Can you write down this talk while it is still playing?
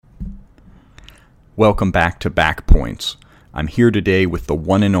Welcome back to Back Points. I'm here today with the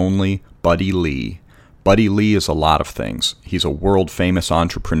one and only Buddy Lee. Buddy Lee is a lot of things. He's a world-famous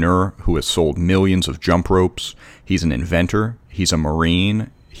entrepreneur who has sold millions of jump ropes. He's an inventor. He's a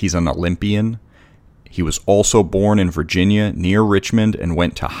Marine. He's an Olympian. He was also born in Virginia near Richmond and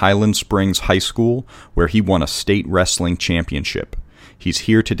went to Highland Springs High School, where he won a state wrestling championship. He's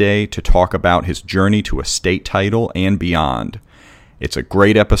here today to talk about his journey to a state title and beyond. It's a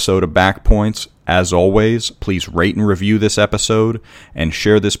great episode of Back Points. As always, please rate and review this episode and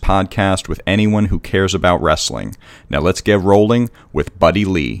share this podcast with anyone who cares about wrestling. Now let's get rolling with Buddy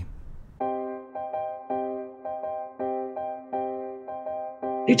Lee.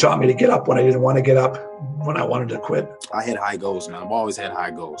 He taught me to get up when I didn't want to get up, when I wanted to quit. I had high goals, man. I've always had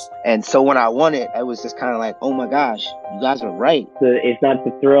high goals. And so when I won it, I was just kind of like, oh my gosh, you guys are right. It's not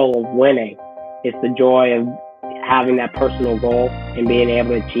the thrill of winning. It's the joy of having that personal goal and being able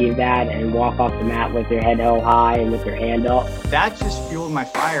to achieve that and walk off the mat with your head held high and with your hand up. That just fueled my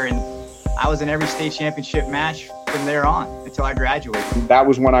fire, and I was in every state championship match from there on until I graduated. That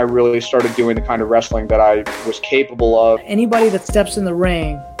was when I really started doing the kind of wrestling that I was capable of. Anybody that steps in the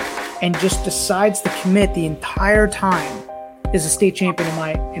ring and just decides to commit the entire time is a state champion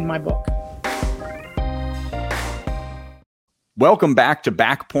in my book. Welcome back to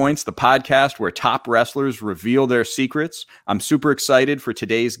Back Points, the podcast where top wrestlers reveal their secrets. I'm super excited for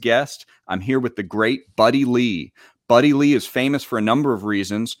today's guest. I'm here with the great Buddy Lee. Buddy Lee is famous for a number of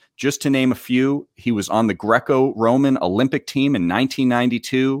reasons. Just to name a few, he was on the Greco-Roman Olympic team in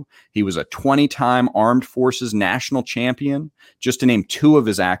 1992. He was a 20-time Armed Forces national champion, just to name two of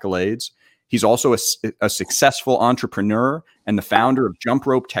his accolades. He's also a successful entrepreneur and the founder of Jump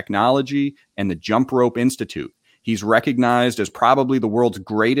Rope Technology and the Jump Rope Institute. He's recognized as probably the world's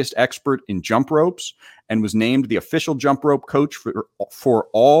greatest expert in jump ropes and was named the official jump rope coach for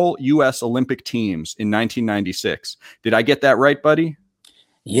all U.S. Olympic teams in 1996. Did I get that right, buddy?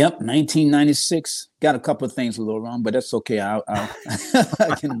 Yep, 1996. Got a couple of things a little wrong, but that's okay. I'll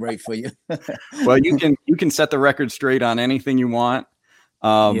I can write for you. Well, you can set the record straight on anything you want.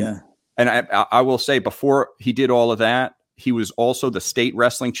 Yeah. And I will say, before he did all of that, he was also the state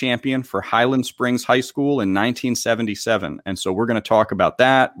wrestling champion for Highland Springs High School in 1977. And so we're going to talk about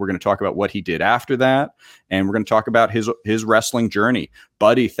that. We're going to talk about what he did after that. And we're going to talk about his wrestling journey.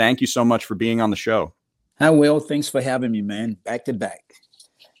 Buddy, thank you so much for being on the show. Hi, Will. Thanks for having me, man. Back to back.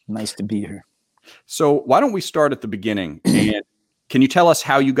 Nice to be here. So why don't we start at the beginning? And can you tell us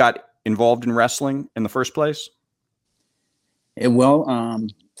how you got involved in wrestling in the first place?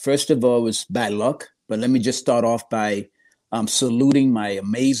 First of all, it was bad luck. But let me just start off by saluting my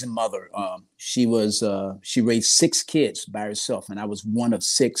amazing mother. She raised 6 kids by herself, and I was one of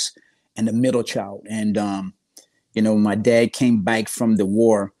 6 and the middle child. And, my dad came back from the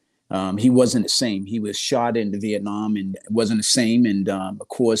war. He wasn't the same. He was shot in Vietnam and wasn't the same. And of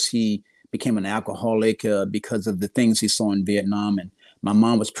course, he became an alcoholic because of the things he saw in Vietnam. And my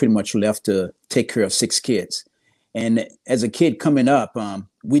mom was pretty much left to take care of 6 kids. And as a kid coming up,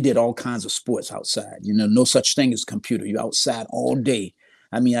 we did all kinds of sports outside. No such thing as computer. You're outside all day.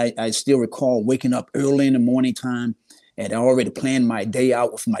 I mean, I still recall waking up early in the morning time and I already planned my day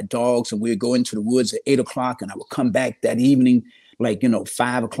out with my dogs. And we would go into the woods at 8 o'clock and I would come back that evening,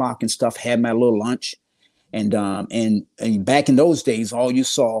 5 o'clock and stuff, had my little lunch. And back in those days, all you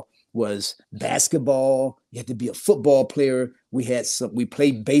saw was basketball. You had to be a football player. We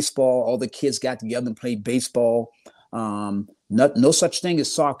played baseball. All the kids got together and played baseball. No such thing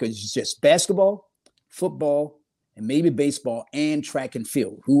as soccer. It's just basketball, football, and maybe baseball and track and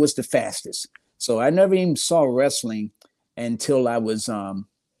field. Who was the fastest? So I never even saw wrestling until I was,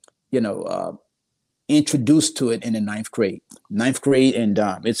 introduced to it in the 9th grade. And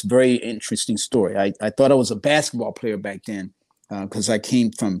it's a very interesting story. I thought I was a basketball player back then because I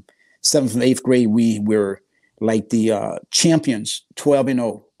came from 7th and 8th grade. We were like the champions,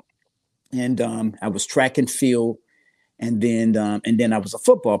 12-0. And I was track and field. And then I was a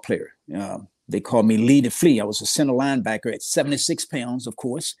football player. They called me Lee the Flea. I was a center linebacker at 76 pounds, of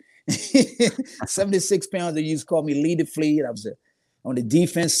course. 76 pounds. They used to call me Lee the Flea. I was on the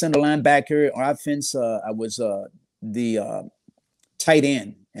defense, center linebacker. On offense, I was the tight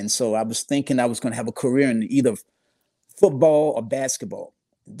end. And so I was thinking I was going to have a career in either football or basketball.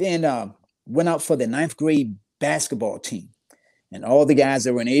 Then went out for the 9th grade basketball team. And all the guys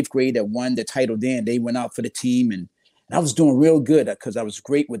that were in 8th grade that won the title then, they went out for the team. And I was doing real good because I was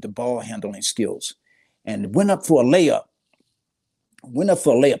great with the ball handling skills. And went up for a layup.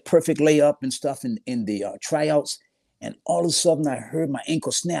 Perfect layup and stuff in the tryouts. And all of a sudden I heard my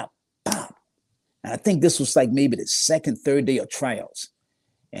ankle snap. Pop. And I think this was like maybe the 2nd, 3rd day of tryouts.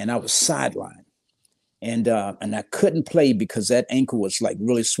 And I was sidelined. and I couldn't play because that ankle was like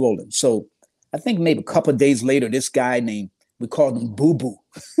really swollen. So I think maybe a couple of days later, this guy we called him Boo Boo.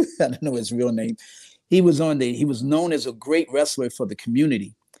 I don't know his real name. He was known as a great wrestler for the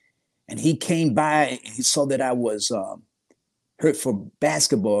community. And he came by and he saw that I was hurt for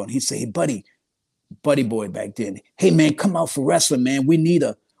basketball. And he said, hey, buddy boy back then, hey, man, come out for wrestling, man. We need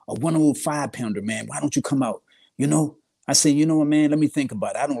a 105 pounder, man. Why don't you come out? I said, you know what, man, let me think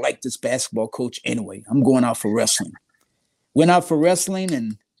about it. I don't like this basketball coach anyway. I'm going out for wrestling. Went out for wrestling,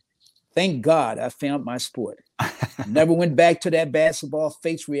 and thank God I found my sport. Never went back to that basketball,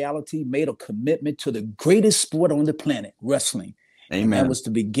 faced reality, made a commitment to the greatest sport on the planet, wrestling. Amen. And that was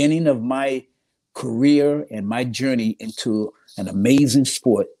the beginning of my career and my journey into an amazing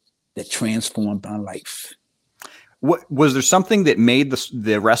sport that transformed my life. What was there something that made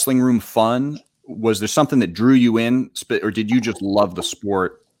the wrestling room fun? Was there something that drew you in, or did you just love the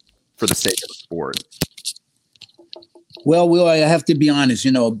sport for the sake of the sport? Well, Will, I have to be honest,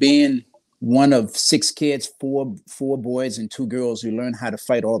 being one of 6 kids, four boys and 2 girls, you learn how to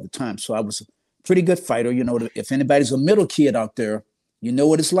fight all the time. So I was a pretty good fighter. If anybody's a middle kid out there, you know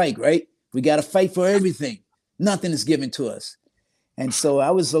what it's like, right? We got to fight for everything. Nothing is given to us. And so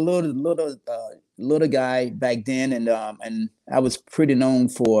I was a little guy back then, and I was pretty known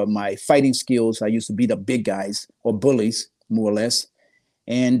for my fighting skills. I used to beat up big guys or bullies, more or less.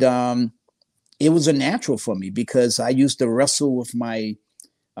 And it was a natural for me because I used to wrestle with my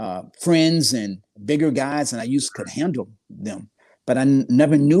friends and bigger guys, and I could handle them. But I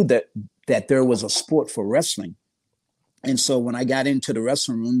never knew that there was a sport for wrestling. And so when I got into the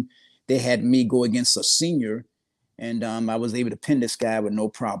wrestling room, they had me go against a senior, and I was able to pin this guy with no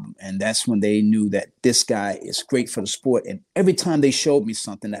problem. And that's when they knew that this guy is great for the sport. And every time they showed me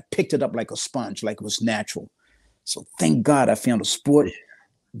something, I picked it up like a sponge, like it was natural. So thank God I found a sport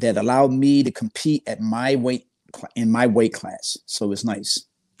that allowed me to compete at my weight in my weight class. So it's nice.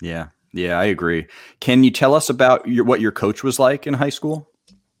 Yeah, I agree. Can you tell us about what your coach was like in high school?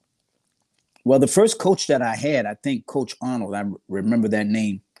 Well, the first coach that I had, I think Coach Arnold, I remember that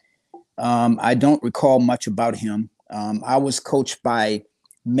name. I don't recall much about him. I was coached by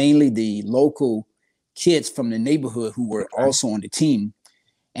mainly the local kids from the neighborhood who were also on the team.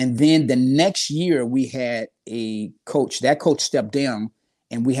 And then the next year we had a coach. That coach stepped down,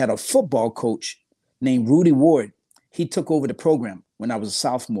 and we had a football coach named Rudy Ward. He took over the program when I was a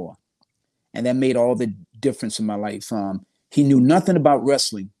sophomore, and that made all the difference in my life. He knew nothing about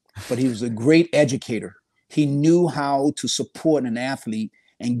wrestling, but he was a great educator. He knew how to support an athlete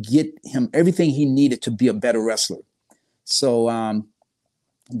and get him everything he needed to be a better wrestler. So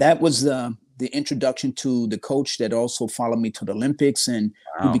that was the introduction to the coach that also followed me to the Olympics, and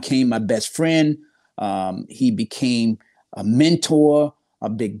he became my best friend. He became a mentor, a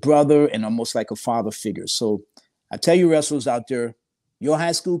big brother, and almost like a father figure. So I tell you, wrestlers out there, your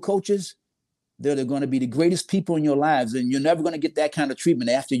high school coaches, they're going to be the greatest people in your lives, and you're never going to get that kind of treatment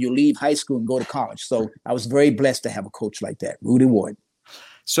after you leave high school and go to college. So I was very blessed to have a coach like that, Rudy Ward.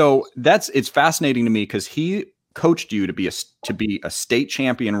 So it's fascinating to me because he coached you to be a state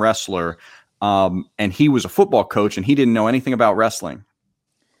champion wrestler, and he was a football coach, and he didn't know anything about wrestling.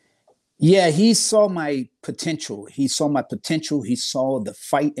 Yeah, he saw my potential. He saw the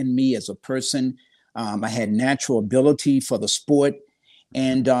fight in me as a person. I had natural ability for the sport,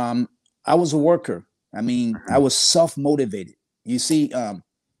 and I was a worker. I mean, I was self-motivated. You see,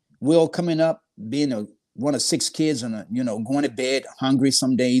 Will, coming up, being one of 6 kids and, going to bed hungry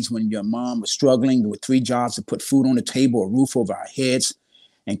some days when your mom was struggling with 3 jobs to put food on the table, a roof over our heads,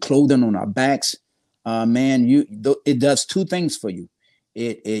 and clothing on our backs. Man, it does 2 things for you.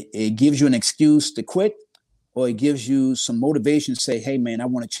 It gives you an excuse to quit, or it gives you some motivation to say, hey, man, I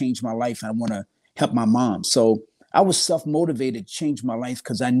want to change my life. I want to help my mom. So I was self-motivated to change my life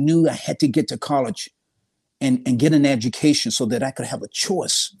because I knew I had to get to college and get an education so that I could have a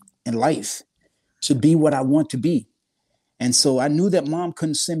choice in life to be what I want to be. And so I knew that mom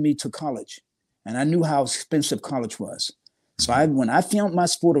couldn't send me to college, and I knew how expensive college was. So when I found my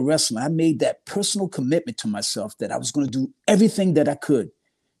sport of wrestling, I made that personal commitment to myself that I was going to do everything that I could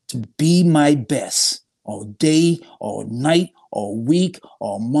to be my best all day, all night, all week,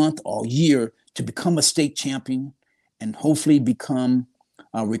 all month, all year, to become a state champion and hopefully become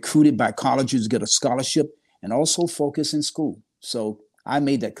recruited by colleges, get a scholarship, and also focus in school. So I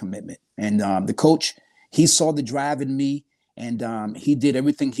made that commitment. And the coach, he saw the drive in me, and he did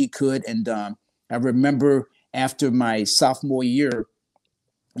everything he could. And I remember after my sophomore year,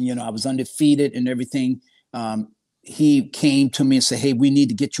 I was undefeated and everything. He came to me and said, hey, we need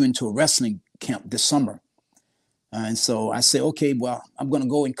to get you into a wrestling camp this summer. And so I said, okay, well, I'm going to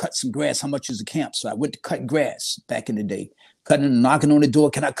go and cut some grass. How much is the camp? So I went to cut grass back in the day, knocking on the door.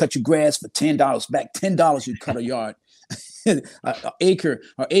 Can I cut your grass for $10? Back $10, you cut a yard, an acre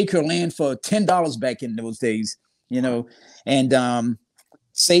land for $10 back in those days, and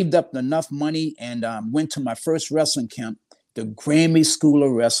saved up enough money and went to my first wrestling camp, the Granby School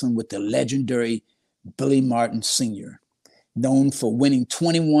of Wrestling with the legendary Billy Martin Sr., known for winning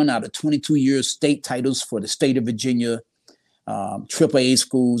 21 out of 22 years state titles for the state of Virginia, AAA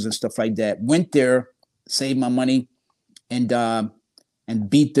schools and stuff like that. Went there, saved my money, and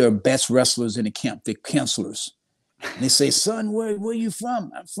beat their best wrestlers in the camp, the counselors. And they say, son, where are you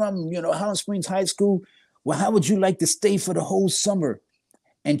from? I'm from, Highland Springs High School. Well, how would you like to stay for the whole summer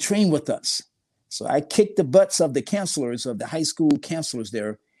and train with us? So I kicked the butts of the counselors, of the high school counselors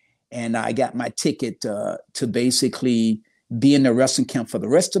there, and I got my ticket to basically be in the wrestling camp for the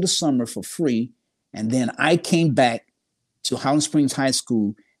rest of the summer for free. And then I came back to Highland Springs High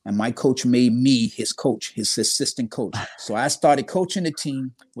School, and my coach made me his coach, his assistant coach. So I started coaching the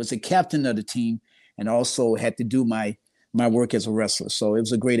team, was the captain of the team, and also had to do my work as a wrestler. So it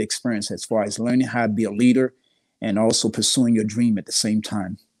was a great experience as far as learning how to be a leader and also pursuing your dream at the same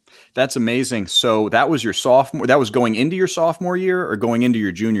time. That's amazing. So that was that was going into your sophomore year or going into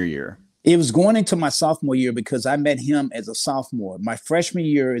your junior year? It was going into my sophomore year because I met him as a sophomore. My freshman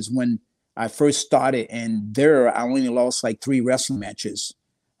year is when I first started, and there I only lost like 3 wrestling matches.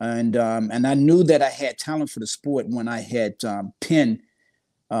 And I knew that I had talent for the sport when I had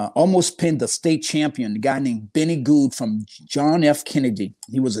almost pinned the state champion, a guy named Benny Gould from John F. Kennedy.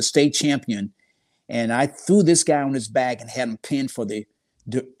 He was a state champion. And I threw this guy on his back and had him pinned for the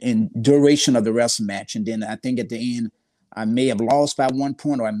duration of the wrestling match. And then I think at the end, I may have lost by 1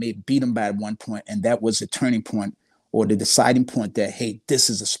 point or I may have beat him by 1 point. And that was the turning point or the deciding point that, hey, this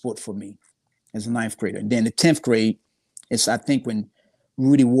is a sport for me as a 9th grader. And then the 10th grade is, I think, when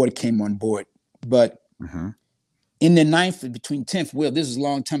Rudy Ward came on board. But in the 9th, between 10th, well, this is a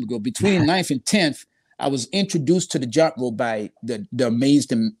long time ago, between 9th and 10th, I was introduced to the jump rope by the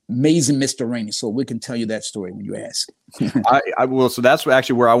amazing Mr. Rainey. So we can tell you that story when you ask. I will. So that's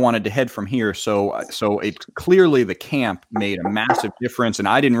actually where I wanted to head from here. So it clearly the camp made a massive difference, and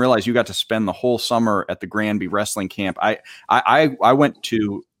I didn't realize you got to spend the whole summer at the Granby wrestling camp. I went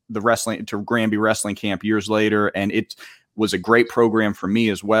to Granby wrestling camp years later, and it was a great program for me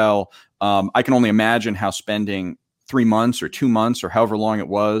as well. I can only imagine how spending 3 months or 2 months or however long it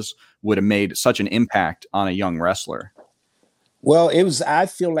was would have made such an impact on a young wrestler. Well, I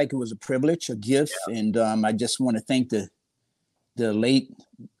feel like it was a privilege, a gift. Yeah. And I just want to thank the late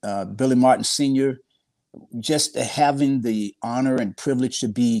Billy Martin Sr., just having the honor and privilege to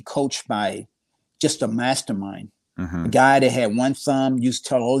be coached by just a mastermind, a guy that had one thumb, used to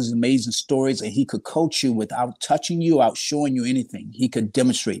tell all these amazing stories, and he could coach you without touching you, without showing you anything. He could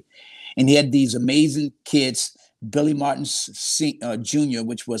demonstrate. And he had these amazing kids, Billy Martin Jr.,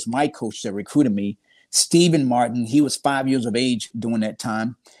 which was my coach that recruited me. Stephen Martin, he was 5 years of age during that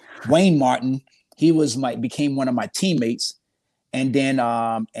time. Wayne Martin, he became one of my teammates. And then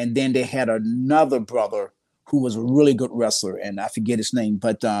they had another brother who was a really good wrestler, and I forget his name,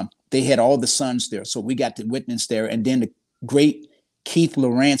 but they had all the sons there. So we got to witness there. And then the great Keith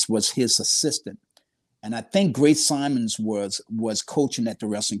Lawrence was his assistant. And I think Grace Simons was coaching at the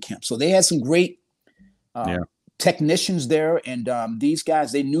wrestling camp. So they had some great technicians there. And these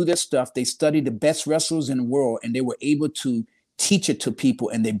guys, they knew their stuff. They studied the best wrestlers in the world, and they were able to teach it to people,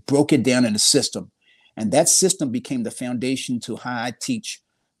 and they broke it down in a system. And that system became the foundation to how I teach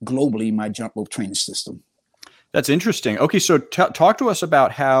globally my jump rope training system. That's interesting. Okay, so talk to us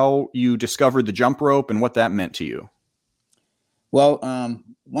about how you discovered the jump rope and what that meant to you. Well,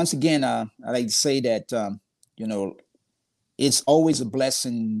 once again, I like to say that, it's always a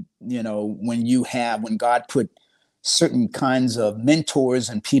blessing, when God put certain kinds of mentors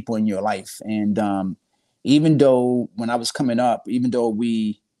and people in your life. And even though when I was coming up, even though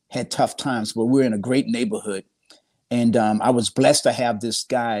we had tough times, but we were in a great neighborhood. And I was blessed to have this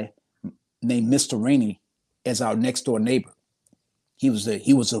guy named Mr. Rainey as our next door neighbor. He was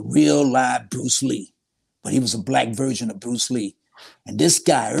a real live Bruce Lee, but he was a black version of Bruce Lee. And this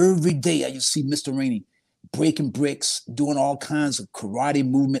guy, every day I used to see Mr. Rainey breaking bricks, doing all kinds of karate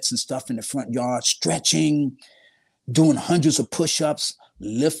movements and stuff in the front yard, stretching, doing hundreds of push-ups,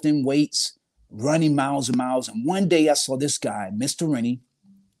 lifting weights, running miles and miles. And one day I saw this guy, Mr. Rainey,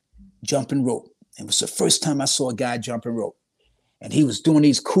 jumping rope. It was the first time I saw a guy jumping rope. And he was doing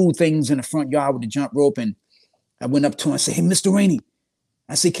these cool things in the front yard with the jump rope. And I went up to him and said, "Hey, Mr. Rainey,"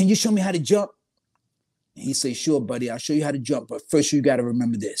 I said, "Can you show me how to jump?" And he said, "Sure, buddy, I'll show you how to jump. But first you got to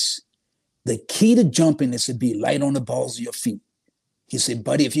remember this. The key to jumping is to be light on the balls of your feet. He said,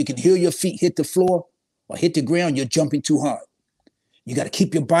 buddy, if you can hear your feet hit the floor or hit the ground, you're jumping too hard. You got to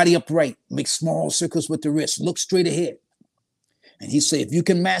keep your body upright, make small circles with the wrist, look straight ahead. And he said, if you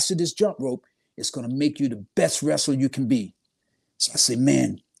can master this jump rope, it's going to make you the best wrestler you can be. So I said,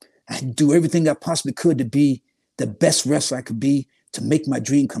 man, I do everything I possibly could to be the best wrestler I could be to make my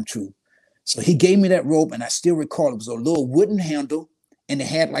dream come true. So he gave me that rope, and I still recall it was a little wooden handle, and it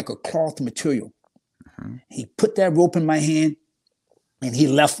had like a cloth material. Mm-hmm. He put that rope in my hand, and he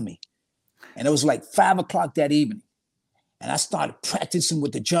left me. And it was like 5 o'clock that evening. And I started practicing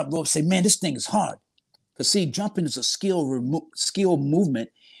with the jump rope, say, man, this thing is hard. Because see, jumping is a skill movement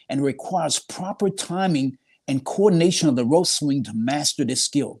and requires proper timing and coordination of the rope swing to master this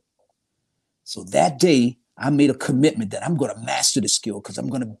skill. So that day, I made a commitment that I'm going to master the skill because I'm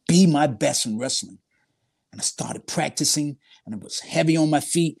going to be my best in wrestling. And I started practicing, and it was heavy on my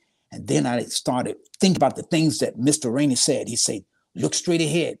feet. And then I started thinking about the things that Mr. Rainey said. He said, look straight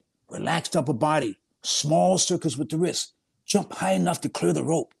ahead, relaxed upper body, small circles with the wrist, jump high enough to clear the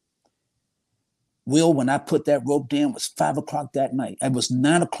rope. Will, when I put that rope down, it was 5 o'clock that night. It was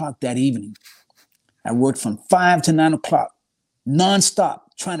 9 o'clock that evening. I worked from 5 to 9 o'clock, nonstop,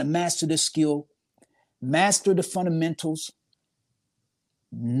 trying to master this skill, master the fundamentals,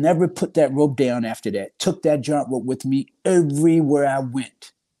 never put that rope down after that, took that jump rope with me everywhere I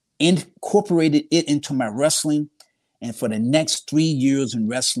went, incorporated it into my wrestling. And for the next 3 years in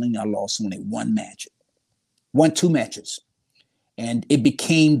wrestling, I lost only two matches. And it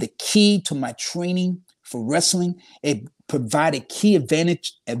became the key to my training for wrestling. It provided key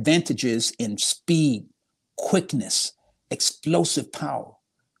advantages in speed, quickness, explosive power,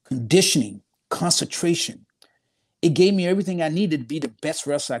 conditioning, concentration. It gave me everything I needed to be the best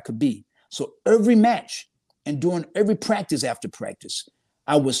wrestler I could be. So every match and during every practice after practice,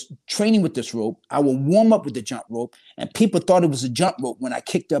 I was training with this rope. I would warm up with the jump rope, and people thought it was a jump rope when I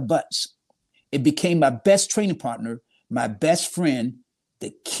kicked their butts. It became my best training partner, my best friend,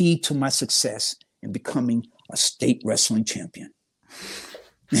 the key to my success in becoming a state wrestling champion.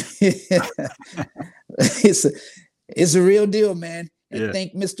 It's a real deal, man. And yeah.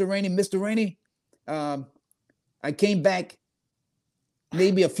 Thank Mr. Rainey. Mr. Rainey, I came back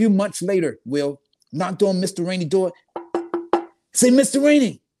maybe a few months later, Will, knocked on Mr. Rainey's door. Say, Mr.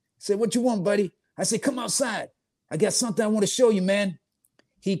 Rainey. I said, what you want, buddy? I said, come outside. I got something I want to show you, man.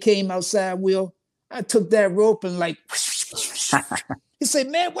 He came outside, Will. I took that rope and like, he said,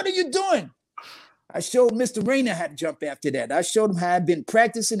 man, what are you doing? I showed Mr. Rainey how to jump after that. I showed him how I've been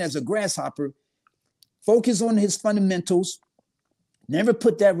practicing as a grasshopper, focus on his fundamentals, never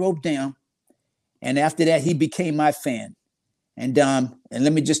put that rope down. And after that, he became my fan. And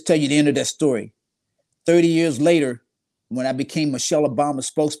let me just tell you the end of that story. 30 years later, when I became Michelle Obama's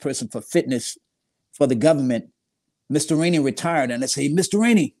spokesperson for fitness for the government, Mr. Rainey retired. And I say, Mr.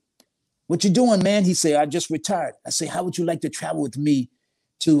 Rainey, what you doing, man? He said, I just retired. I say, how would you like to travel with me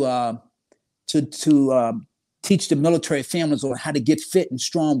to teach the military families on how to get fit and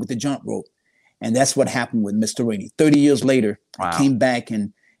strong with the jump rope? And that's what happened with Mr. Rainey. 30 years later, wow. I came back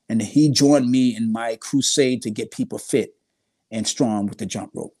and he joined me in my crusade to get people fit and strong with the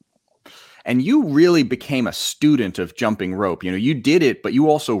jump rope. And you really became a student of jumping rope. You know, you did it, but you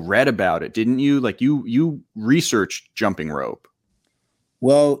also read about it, didn't you? Like you researched jumping rope.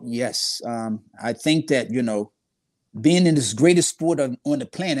 Well, yes. I think that, you know, being in this greatest sport on the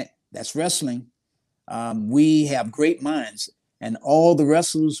planet, that's wrestling, we have great minds. And all the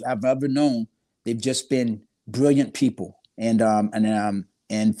wrestlers I've ever known, they've just been brilliant people. And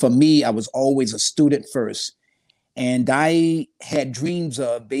for me, I was always a student first. And I had dreams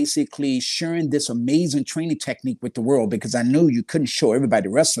of basically sharing this amazing training technique with the world because I knew you couldn't show everybody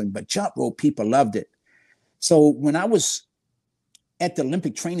wrestling, but jump rope, people loved it. So when I was at the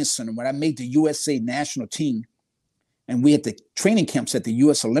Olympic Training Center, when I made the USA national team, and we had the training camps at the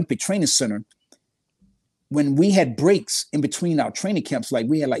US Olympic Training Center, when we had breaks in between our training camps, like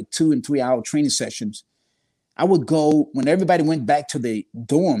we had like 2 and 3 hour training sessions, I would go, when everybody went back to the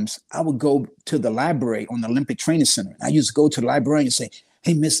dorms, I would go to the library on the Olympic Training Center. I used to go to the librarian and say,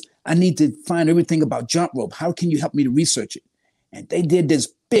 hey, miss, I need to find everything about jump rope. How can you help me to research it? And they did this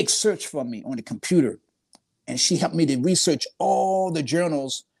big search for me on the computer. And she helped me to research all the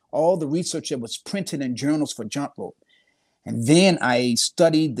journals, all the research that was printed in journals for jump rope. And then I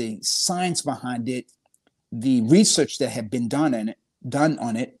studied the science behind it, the research that had been done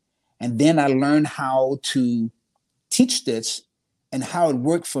on it. And then I learned how to teach this and how it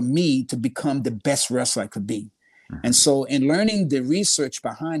worked for me to become the best wrestler I could be. Mm-hmm. And so in learning the research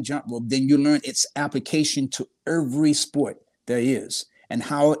behind jump rope, then you learn its application to every sport there is. and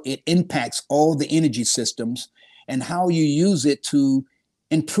how it impacts all the energy systems and how you use it to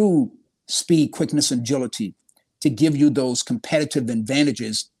improve speed, quickness, and agility to give you those competitive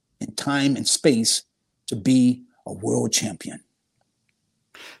advantages in time and space to be a world champion.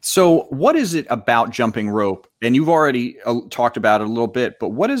 So what is it about jumping rope? And you've already talked about it a little bit, but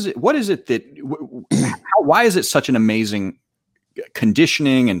what is it that, why is it such an amazing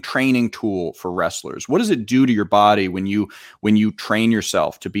conditioning and training tool for wrestlers? What does it do to your body when you train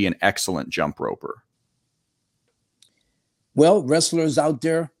yourself to be an excellent jump roper? Well, wrestlers out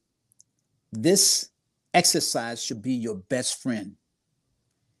there, this exercise should be your best friend.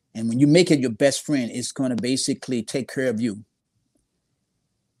 And when you make it your best friend, it's going to basically take care of you.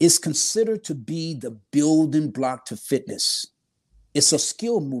 It's considered to be the building block to fitness. It's a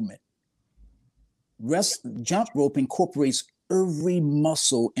skill movement. Jump rope incorporates every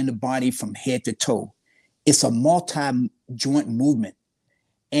muscle in the body from head to toe. It's a multi-joint movement.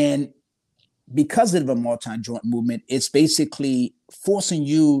 And because of a multi-joint movement, it's basically forcing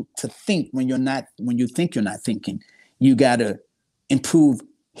you to think when you think you're not thinking. You got to improve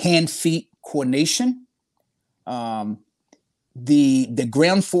hand-feet coordination. The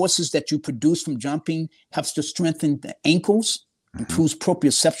ground forces that you produce from jumping helps to strengthen the ankles, improves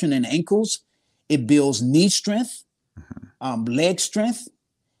proprioception in ankles. It builds knee strength, leg strength.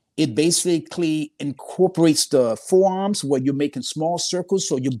 It basically incorporates the forearms where you're making small circles.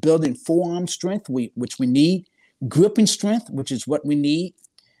 So you're building forearm strength, which we need, gripping strength, which is what we need.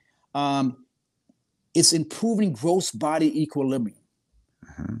 It's improving gross body equilibrium,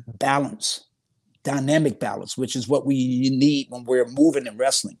 balance, dynamic balance, which is what we need when we're moving and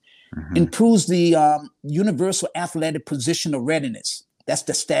wrestling. Improves the universal athletic position of readiness. That's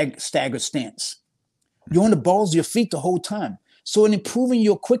the stagger stance. You're on the balls of your feet the whole time. So in improving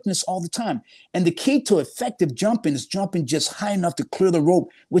your quickness all the time. And the key to effective jumping is jumping just high enough to clear the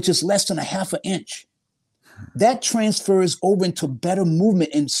rope, which is less than a half an inch. That transfers over into better movement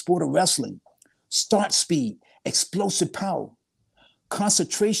in sport of wrestling. Start speed, explosive power,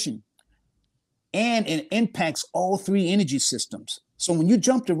 concentration, and it impacts all three energy systems. So when you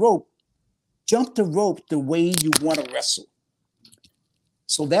jump the rope the way you want to wrestle.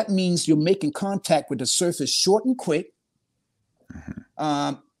 So that means you're making contact with the surface short and quick.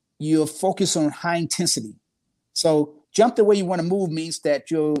 You're focused on high intensity. So jump the way you want to move means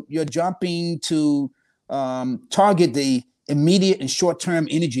that you're jumping to target the immediate and short-term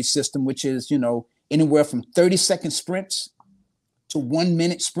energy system, which is, anywhere from 30-second sprints to 1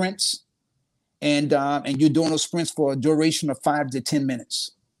 minute sprints. And you're doing those sprints for a duration of 5 to 10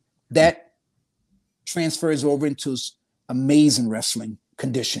 minutes. That transfers over into amazing wrestling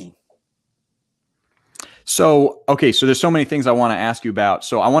conditioning. So, okay, so there's so many things I want to ask you about.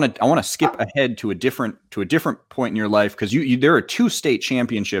 So I want to skip ahead to a different point in your life, because there are 2 state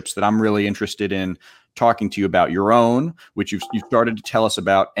championships that I'm really interested in talking to you about. Your own, which you started to tell us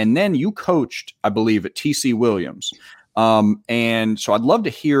about, and then you coached, I believe, at TC Williams. And so I'd love to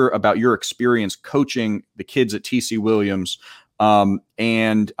hear about your experience coaching the kids at TC Williams.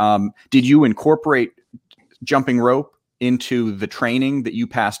 Did you incorporate jumping rope into the training that you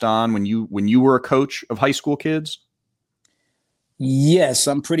passed on when you were a coach of high school kids? Yes,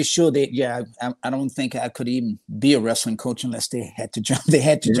 I'm pretty sure that. Yeah, I don't think I could even be a wrestling coach unless they had to jump. They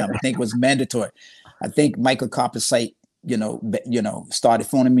had to jump. I think it was mandatory. I think Michael Coppersite, started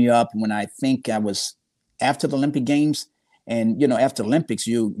phoning me up when I think I was after the Olympic Games. And, after Olympics,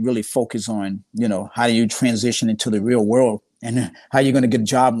 you really focus on, how do you transition into the real world and how you're going to get a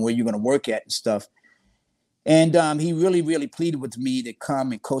job and where you're going to work at and stuff. And he really, really pleaded with me to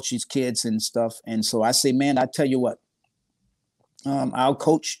come and coach these kids and stuff. And so I say, man, I tell you what, I'll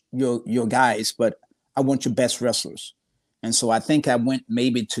coach your guys, but I want your best wrestlers. And so I think I went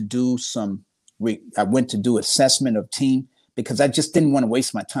maybe to do assessment of team, because I just didn't want to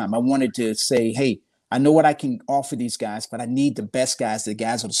waste my time. I wanted to say, hey, I know what I can offer these guys, but I need the best guys, the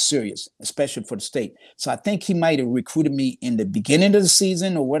guys that are serious, especially for the state. So I think he might have recruited me in the beginning of the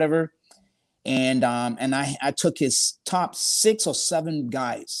season or whatever. And I took his top 6 or 7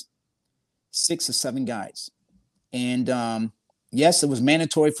 guys. And yes, it was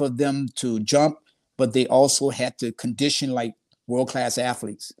mandatory for them to jump, but they also had to condition like world-class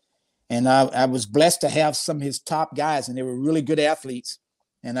athletes. And I was blessed to have some of his top guys, and they were really good athletes.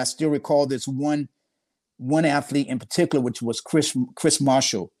 And I still recall this one athlete in particular, which was Chris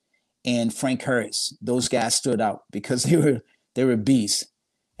Marshall and Frank Harris. Those guys stood out because they were beasts.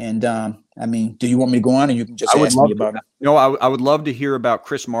 And do you want me to go on, or you can just ask me about it? No, I would love to hear about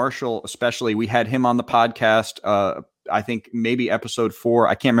Chris Marshall, especially. We had him on the podcast, I think maybe episode 4.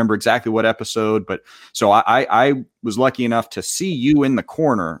 I can't remember exactly what episode, but so I was lucky enough to see you in the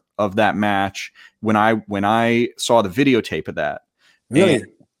corner of that match when I saw the videotape of that. Really? And,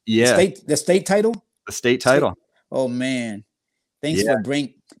 yeah. The state title? The state title. Oh man. Thanks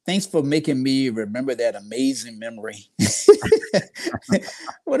for making me remember that amazing memory.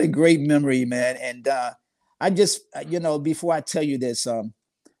 What a great memory, man. And I just, before I tell you this,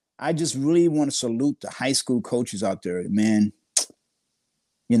 I just really want to salute the high school coaches out there, man.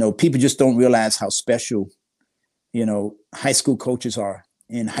 People just don't realize how special, high school coaches are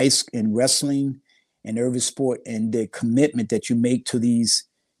in wrestling and every sport, and the commitment that you make to these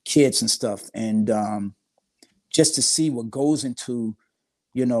kids and stuff. And just to see what goes into,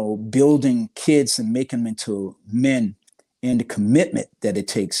 building kids and making them into men, and the commitment that it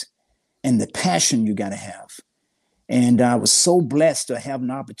takes and the passion you got to have. And I was so blessed to have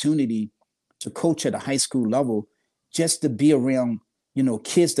an opportunity to coach at a high school level, just to be around,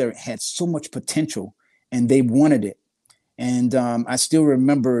 kids that had so much potential and they wanted it. And I still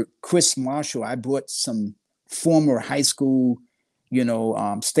remember Chris Marshall. I brought some former high school,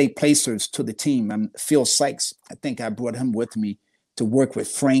 state placers to the team. Phil Sykes, I think I brought him with me to work with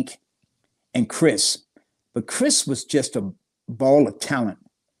Frank and Chris. But Chris was just a ball of talent.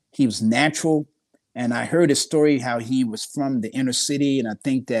 He was natural. And I heard his story, how he was from the inner city. And I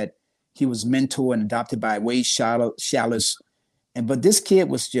think that he was mentored and adopted by Wade Chalice. But this kid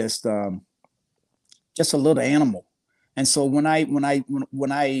was just a little animal. And so when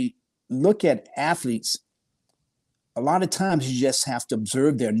I look at athletes, a lot of times you just have to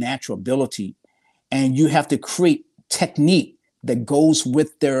observe their natural ability, and you have to create technique that goes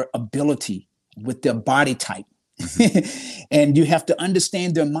with their ability, with their body type. And you have to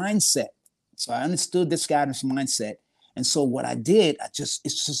understand their mindset. So I understood this guy's mindset. And so what I did,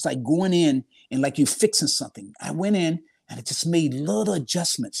 it's just like going in and like you fixing something. I went in and I just made little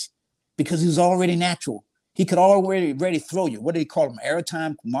adjustments because he was already natural. He could already throw you. What do they call him?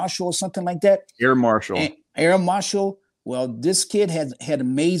 Airtime Marshall or something like that? Air Marshall. Air Marshall. Well, this kid had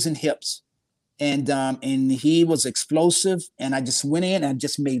amazing hips, and he was explosive. And I just went in and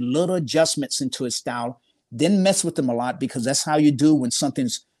just made little adjustments into his style. Didn't mess with him a lot, because that's how you do when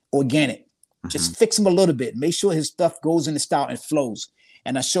something's organic. Just fix him a little bit. Make sure his stuff goes in the style and flows.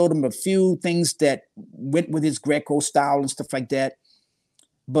 And I showed him a few things that went with his Greco style and stuff like that.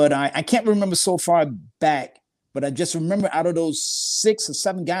 But I can't remember so far back, but I just remember out of those 6 or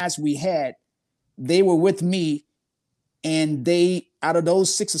 7 guys we had, they were with me. And out of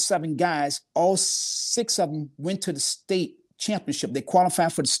those 6 or 7 guys, all 6 of them went to the state championship. They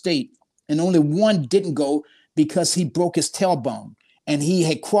qualified for the state. And only one didn't go because he broke his tailbone. And he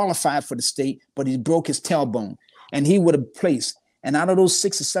had qualified for the state, but he broke his tailbone, and he would have placed. And out of those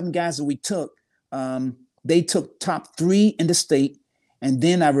 6 or 7 guys that we took, they took top 3 in the state. And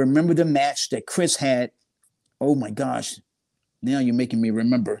then I remember the match that Chris had. Oh my gosh. Now you're making me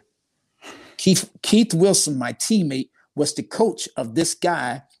remember. Keith Wilson, my teammate, was the coach of this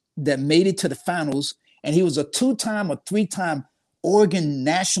guy that made it to the finals. And he was a 2-time or 3-time Oregon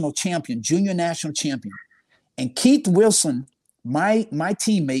national champion, junior national champion. And Keith Wilson, my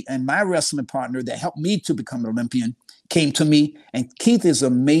teammate and my wrestling partner that helped me to become an Olympian, came to me. And Keith is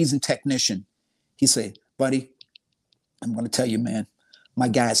an amazing technician. He said, buddy, I'm going to tell you, man, my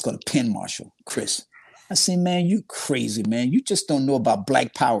guy's going to pin Marshall, Chris. I said, man, you crazy, man. You just don't know about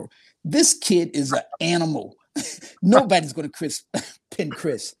black power. This kid is an animal. Nobody's going to pin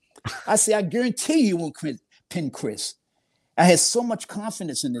Chris. I say, I guarantee you won't pin Chris. I had so much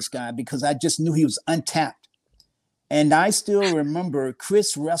confidence in this guy because I just knew he was untapped. And I still remember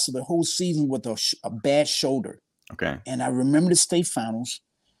Chris wrestled the whole season with a bad shoulder. Okay. And I remember the state finals.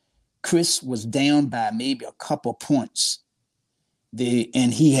 Chris was down by maybe a couple points.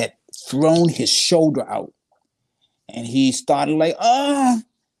 And he had thrown his shoulder out. And he started like, and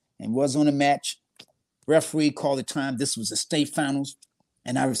was on the match. Referee called the time. This was the state finals.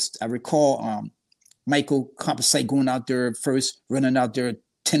 And I recall Michael Compensate going out there first, running out there,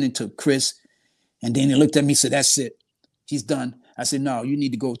 tending to Chris. And then he looked at me and said, that's it. He's done. I said, no, you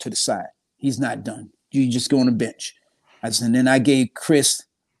need to go to the side. He's not done. You just go on the bench. And then I gave Chris,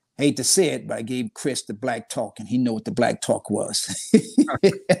 hate to say it, but I gave Chris the black talk, and he knew what the black talk was.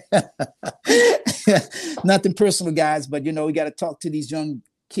 Nothing personal, guys, but, we got to talk to these young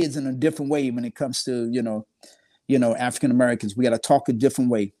kids in a different way when it comes to, African Americans. We got to talk a different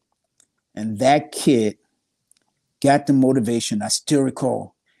way. And that kid got the motivation. I still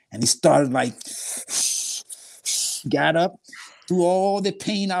recall. And he started got up, threw all the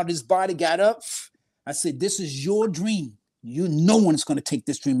pain out of his body, got up. I said, this is your dream. No one's going to take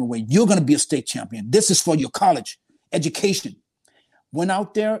this dream away. You're going to be a state champion. This is for your college. education. Went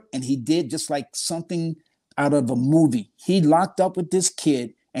out there and he did just like something out of a movie. He locked up with this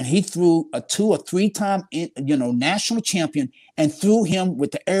kid and he threw a 2 or 3 time, national champion and threw him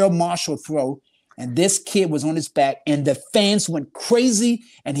with the Air Marshal throw. And this kid was on his back and the fans went crazy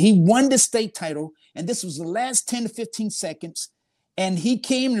and he won the state title. And this was the last 10 to 15 seconds. And he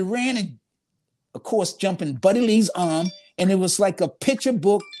came and ran and, of course, jumping Buddy Lee's arm. And it was like a picture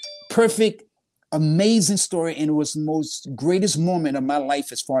book, perfect, amazing story. And it was the most greatest moment of my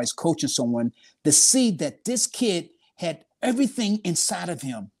life as far as coaching someone, to see that this kid had everything inside of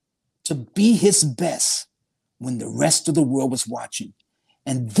him to be his best when the rest of the world was watching.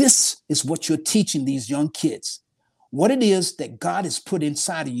 And this is what you're teaching these young kids, what it is that God has put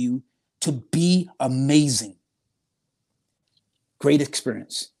inside of you to be amazing. Great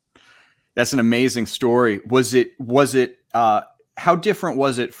experience. That's an amazing story. How different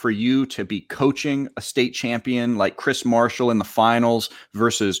was it for you to be coaching a state champion like Chris Marshall in the finals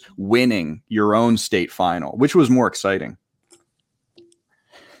versus winning your own state final? Which was more exciting?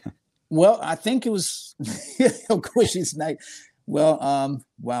 Well, I think it was, of course, it's night. Well,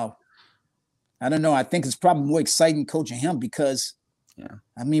 wow. I don't know. I think it's probably more exciting coaching him because,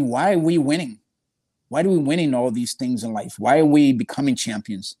 I mean, why are we winning? Why are we winning all these things in life? Why are we becoming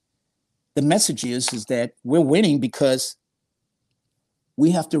champions? The message is that we're winning because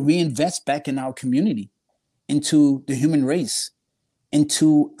we have to reinvest back in our community, into the human race,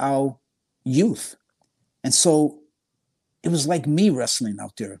 into our youth. And so it was like me wrestling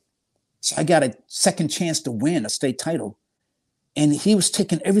out there. So I got a second chance to win a state title. And he was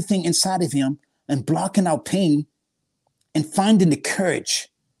taking everything inside of him and blocking out pain and finding the courage,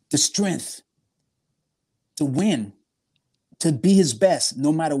 the strength to win, to be his best,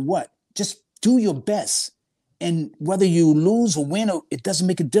 no matter what. Just do your best. And whether you lose or win, it doesn't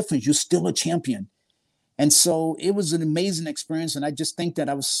make a difference. You're still a champion. And so it was an amazing experience. And I just think that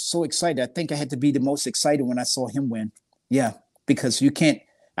I was so excited. I think I had to be the most excited when I saw him win. Yeah, because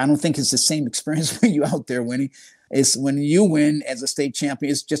I don't think it's the same experience when you're out there winning. It's when you win as a state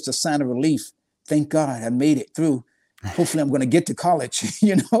champion, it's just a sign of relief. Thank God I made it through. Hopefully I'm going to get to college,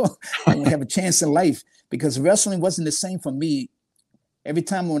 and have a chance in life, because wrestling wasn't the same for me. Every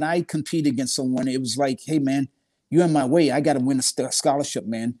time when I compete against someone, it was like, hey, man, you're in my way. I got to win a scholarship,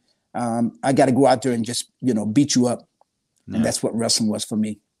 man. I got to go out there and just, beat you up. Yeah. And that's what wrestling was for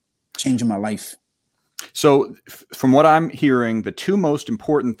me, changing my life. So from what I'm hearing, the 2 most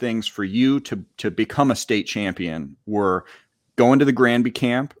important things for you to become a state champion were going to the Granby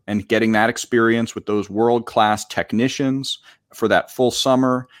camp and getting that experience with those world-class technicians for that full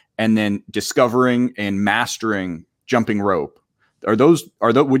summer, and then discovering and mastering jumping rope.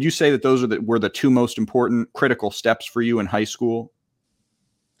 Would you say that those were the 2 most important critical steps for you in high school?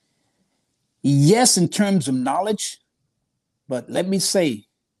 Yes, in terms of knowledge, but let me say,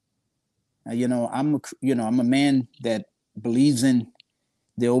 I'm a man that believes in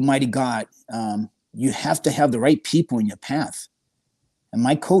the Almighty God. You have to have the right people in your path. And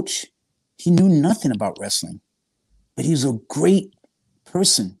my coach, he knew nothing about wrestling, but he was a great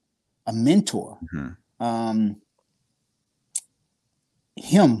person, a mentor. Mm-hmm.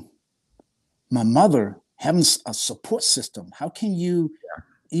 Him, my mother, having a support system. How can you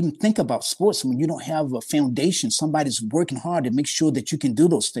even think about sports when you don't have a foundation? Somebody's working hard to make sure that you can do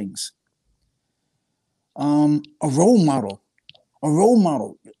those things. A role model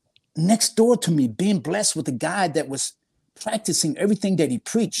next door to me, being blessed with a guy that was practicing everything that he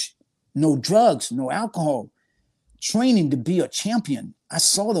preached. No drugs, no alcohol, training to be a champion. I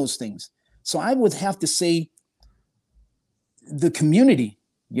saw those things. So I would have to say the community,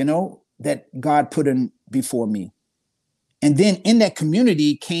 that God put in before me. And then in that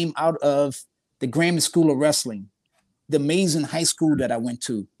community came out of the Granby School of Wrestling, the amazing high school that I went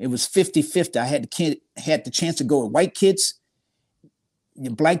to. It was 50-50. I had the chance to go with white kids. The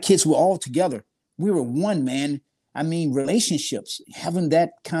black kids were all together. We were one, man. I mean, relationships, having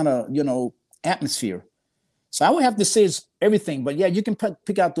that kind of, atmosphere. So I would have to say it's everything. But yeah, you can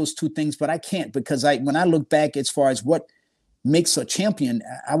pick out those 2 things, but I can't, because when I look back as far as what makes a champion,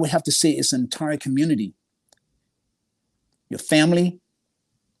 I would have to say it's an entire community. Your family,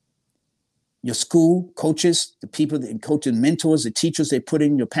 your school, coaches, the people that coaches, mentors, the teachers they put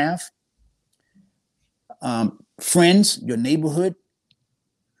in your path, friends, your neighborhood,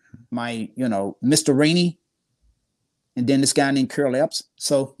 my, Mr. Rainey, and then this guy named Carol Epps.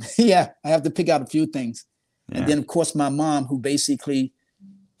 So yeah, I have to pick out a few things. Yeah. And then of course my mom,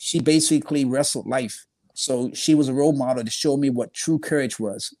 she basically wrestled life. So she was a role model to show me what true courage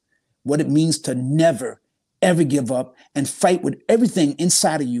was, what it means to never, ever give up and fight with everything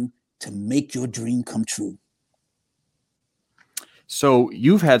inside of you to make your dream come true. So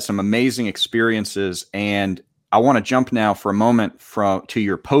you've had some amazing experiences, and I want to jump now for a moment to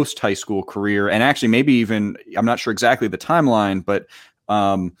your post high school career, and actually maybe even, I'm not sure exactly the timeline, but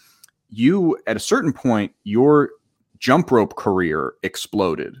you at a certain point, your jump rope career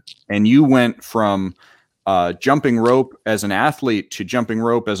exploded, and you went from jumping rope as an athlete to jumping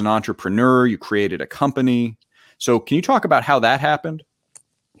rope as an entrepreneur. You created a company. So can you talk about how that happened?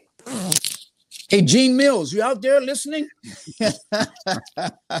 Hey, Gene Mills, you out there listening?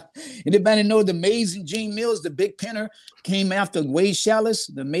 Anybody know the amazing Gene Mills, the big pinner, came after Wade Schalles,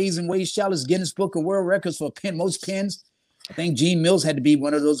 the amazing Wade Schalles, Guinness Book of World Records for most pins? I think Gene Mills had to be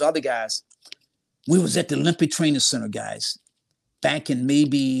one of those other guys. We was at the Olympic Training Center, guys, back in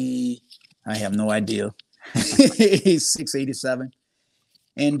maybe, I have no idea, 687.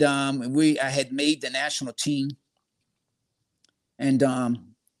 And I had made the national team. And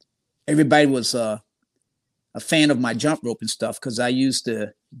everybody was a fan of my jump rope and stuff, because I used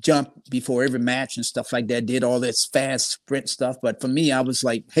to jump before every match and stuff like that, did all this fast sprint stuff. But for me, I was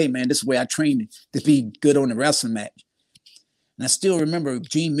like, hey, man, this is the way I trained to be good on the wrestling match. And I still remember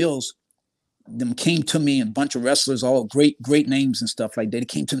Gene Mills, them came to me, and a bunch of wrestlers, all great names and stuff like that. They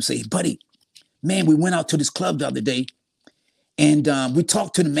came to me and say, hey, buddy, man, we went out to this club the other day, and we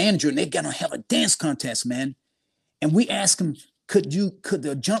talked to the manager, and they're going to have a dance contest, man. And we asked him, could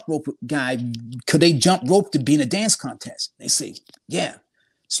the jump rope guy, could they jump rope to be in a dance contest? They say, yeah.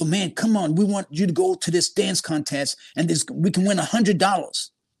 So, man, come on. We want you to go to this dance contest, and we can win $100.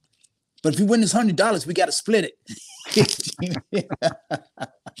 But if we win this $100, we got to split it.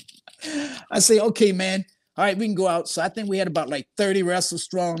 I say, okay, man. All right, we can go out. So I think we had about like 30 wrestlers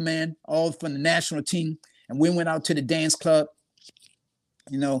strong, man, all from the national team. And we went out to the dance club.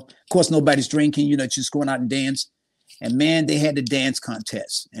 Of course, nobody's drinking, just going out and dance. And man, they had the dance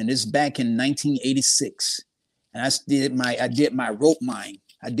contest, and this is back in 1986. And I did my rope mine.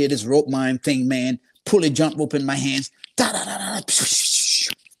 I did this rope mine thing, man. Pull a jump rope in my hands. Da, da, da, da.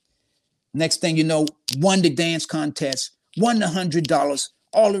 Next thing you know, won the dance contest, won the $100.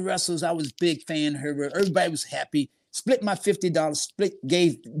 All the wrestlers, I was a big fan. Everybody was happy. Split my $50.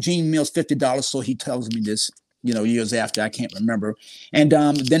 Gave Gene Mills $50. So he tells me this, years after. I can't remember. And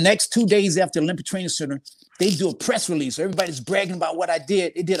the next 2 days after Olympic Training Center, they do a press release. Everybody's bragging about what I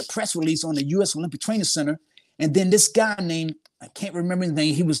did. They did a press release on the U.S. Olympic Training Center. And then this guy named, I can't remember his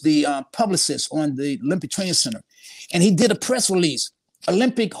name, he was the publicist on the Olympic Training Center. And he did a press release.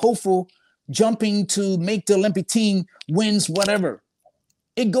 Olympic hopeful jumping to make the Olympic team, wins whatever.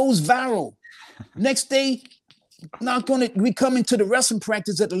 It goes viral. Next day, we come into the wrestling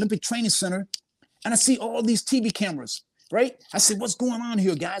practice at the Olympic Training Center, and I see all these TV cameras, right? I said, what's going on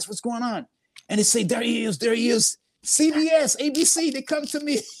here, guys? What's going on? And they say, there he is. CBS, ABC, they come to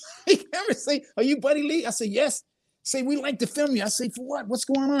me. They never say, are you Buddy Lee? I say, yes. Say, we like to film you. I say, for what? What's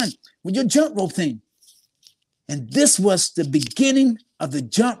going on with your jump rope thing? And this was the beginning of the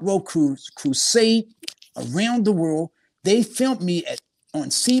jump rope crusade around the world. They filmed me on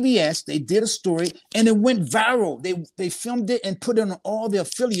CBS. They did a story, and it went viral. They filmed it and put it on all the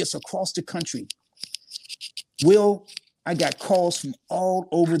affiliates across the country. Will, I got calls from all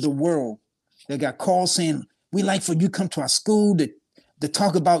over the world. They got calls saying, we like for you to come to our school to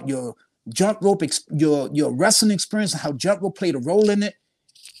talk about your jump rope, your wrestling experience, and how jump rope played a role in it.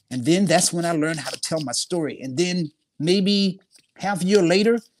 And then that's when I learned how to tell my story. And then maybe half a year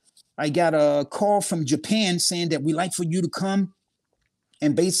later, I got a call from Japan saying that we like for you to come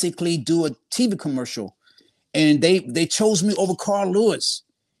and basically do a TV commercial. And they chose me over Carl Lewis.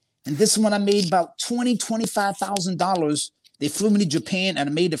 And this is when I made about $25,000. They flew me to Japan, and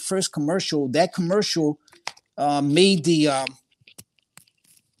I made the first commercial. That commercial made the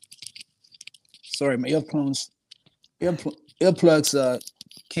sorry, my earplugs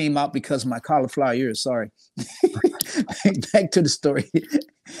came out because of my cauliflower ears. Sorry. Back to the story.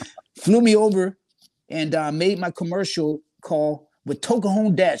 Flew me over and made my commercial call with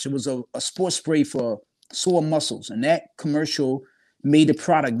Tokahone Dash. It was a sports spray for sore muscles, and that commercial made the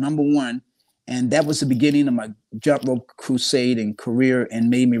product #1. And that was the beginning of my jump rope crusade and career, and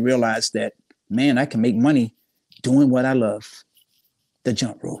made me realize that, man, I can make money doing what I love, the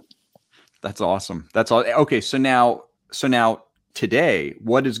jump rope. That's awesome. That's all. Okay. So now today,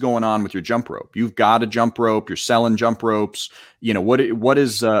 what is going on with your jump rope? You've got a jump rope, you're selling jump ropes.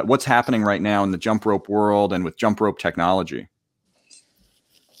 What's happening right now in the jump rope world and with jump rope technology?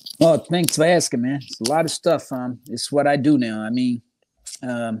 Oh, thanks for asking, man. It's a lot of stuff. It's what I do now. I mean,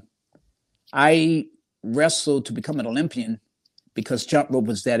 I wrestled to become an Olympian because jump rope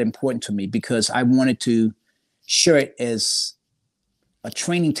was that important to me, because I wanted to share it as a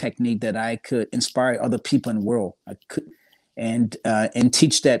training technique that I could inspire other people in the world. and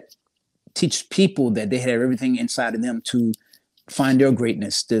teach people that they have everything inside of them to find their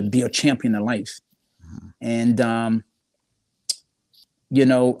greatness, to be a champion in life. And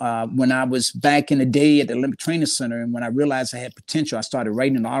when I was back in the day at the Olympic Training Center, and when I realized I had potential, I started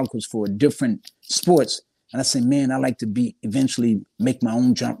writing articles for different sports. And I said, man, I like to eventually make my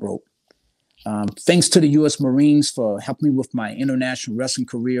own jump rope. Thanks to the U.S. Marines for helping me with my international wrestling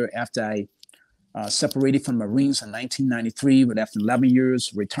career after I separated from the Marines in 1993, but after 11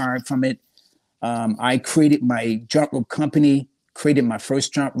 years, retired from it. I created my jump rope company, created my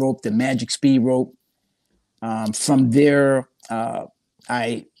first jump rope, the Magic Speed Rope. From there,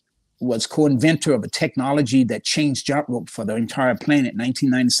 I was co-inventor of a technology that changed jump rope for the entire planet.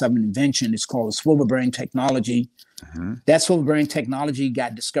 1997 invention. It's called swivel bearing technology. That swivel bearing technology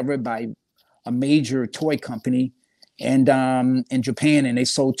got discovered by a major toy company and in Japan, and they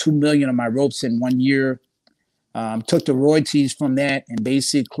sold 2 million of my ropes in 1 year. Took the royalties from that and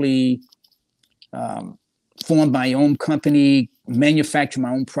basically formed my own company, manufacture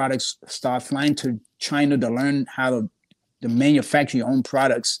my own products, start flying to China to learn how to manufacture your own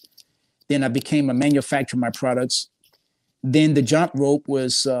products. Then I became a manufacturer of my products. Then the jump rope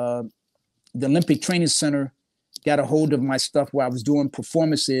was the Olympic Training Center got a hold of my stuff while I was doing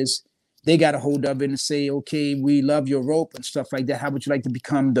performances. They got a hold of it and say, okay, we love your rope and stuff like that. How would you like to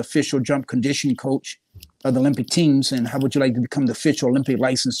become the official jump conditioning coach of the Olympic teams? And how would you like to become the official Olympic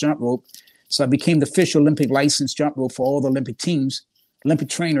licensed jump rope? So I became the official Olympic licensed jump rope for all the Olympic teams, Olympic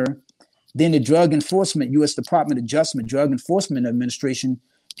trainer. Then the Drug Enforcement, U.S. Department of Justice, Drug Enforcement Administration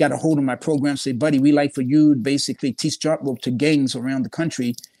got a hold of my program, say, buddy, we like for you to basically teach jump rope to gangs around the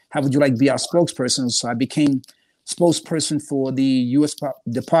country. How would you like to be our spokesperson? So I became spokesperson for the U.S.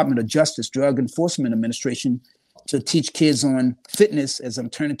 Department of Justice, Drug Enforcement Administration, to teach kids on fitness as an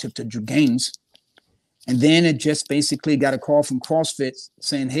alternative to gangs. And then it just basically got a call from CrossFit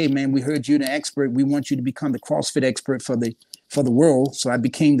saying, hey, man, we heard you're the expert. We want you to become the CrossFit expert for the world. So I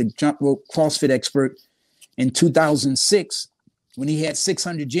became the jump rope CrossFit expert in 2006 when he had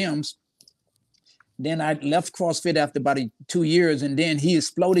 600 gyms. Then I left CrossFit after about 2 years, and then he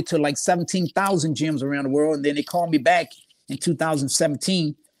exploded to like 17,000 gyms around the world. And then they called me back in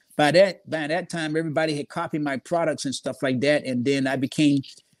 2017. By that time, everybody had copied my products and stuff like that. And then I became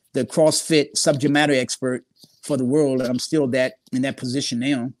the CrossFit subject matter expert for the world. And I'm still in that position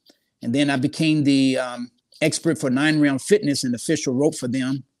now. And then I became the expert for 9-round fitness and official rope for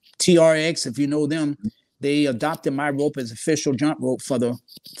them. TRX, if you know them, they adopted my rope as official jump rope for the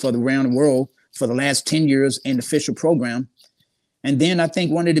round world for the last 10 years in the official program. And then I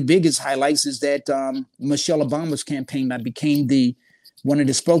think one of the biggest highlights is that Michelle Obama's campaign, I became one of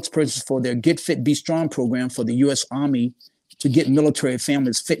the spokespersons for their Get Fit, Be Strong program for the U.S. Army to get military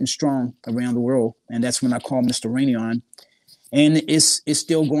families fit and strong around the world. And that's when I called Mr. Rainey on. And it's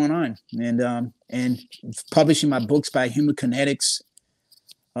still going on. And publishing my books by Human Kinetics,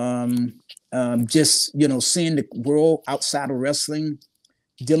 just, seeing the world outside of wrestling,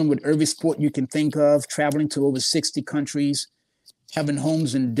 dealing with every sport you can think of, traveling to over 60 countries, having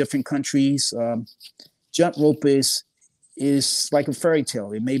homes in different countries. Jump rope is like a fairy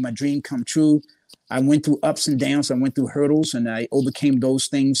tale. It made my dream come true. I went through ups and downs. I went through hurdles, and I overcame those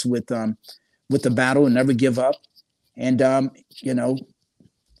things with the battle and never give up. And,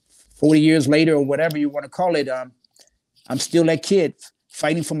 40 years later, or whatever you want to call it, I'm still that kid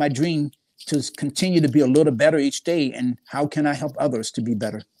fighting for my dream to continue to be a little better each day. And how can I help others to be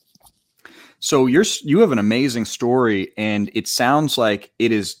better? So you have an amazing story, and it sounds like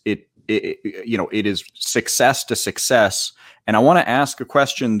it is success to success. And I want to ask a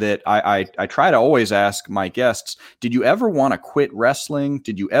question that I try to always ask my guests. Did you ever want to quit wrestling?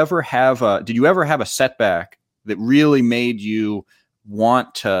 Did you ever have a setback that really made you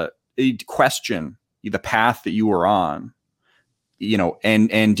want to question the path that you were on?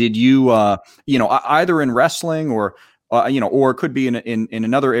 And did you, either in wrestling or it could be in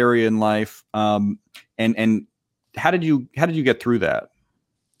another area in life. And how did you get through that?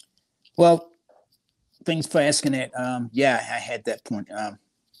 Well, thanks for asking that. I had that point.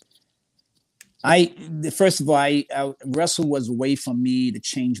 First of all, wrestling was a way for me to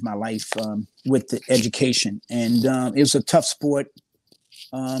change my life with the education. And it was a tough sport.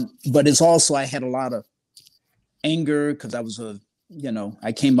 But it's also, I had a lot of anger because I was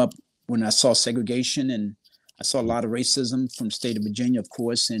I came up when I saw segregation, and I saw a lot of racism from the state of Virginia, of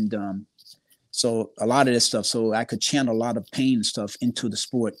course. And so a lot of this stuff, so I could channel a lot of pain and stuff into the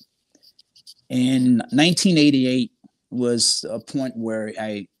sport. And 1988 was a point where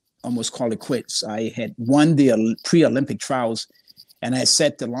I almost called it quits. I had won the pre-Olympic trials, and I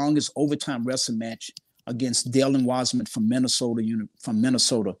set the longest overtime wrestling match against Dalen Wasman from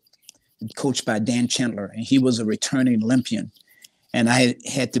Minnesota, coached by Dan Chandler, and he was a returning Olympian. And I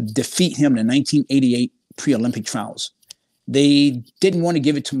had to defeat him in the 1988 pre-Olympic trials. They didn't want to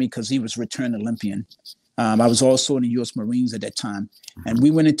give it to me because he was returning Olympian. I was also in the U.S. Marines at that time. And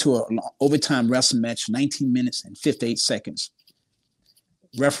we went into an overtime wrestling match, 19 minutes and 58 seconds.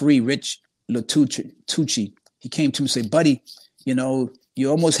 Referee Rich Latucci, he came to me and said, buddy, you know, you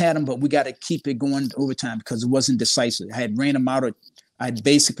almost had him, but we got to keep it going to overtime because it wasn't decisive. I had ran him out. I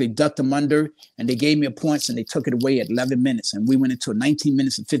basically ducked him under, and they gave me a points, and they took it away at 11 minutes. And we went into a 19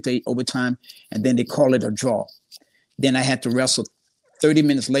 minutes and 58 overtime, and then they called it a draw. Then I had to wrestle 30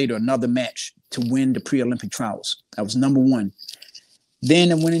 minutes later, another match to win the pre-Olympic trials. I was number one.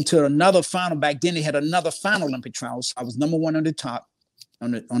 Then I went into another final. Back then they had another final Olympic trials. I was number one on the top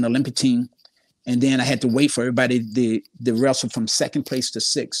on the Olympic team. And then I had to wait for everybody to wrestle from second place to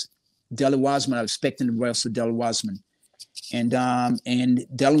sixth. Dalen Wasman, I was expecting to wrestle Dalen Wasman. And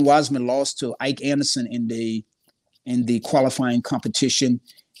Dalen Wasman lost to Ike Anderson in the qualifying competition.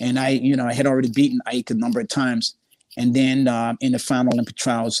 And I had already beaten Ike a number of times. And then in the final Olympic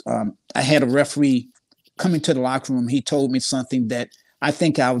trials, I had a referee coming to the locker room. He told me something that I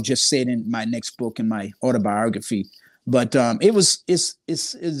think I'll just say it in my next book, in my autobiography. But it's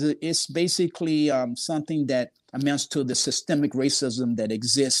basically something that amounts to the systemic racism that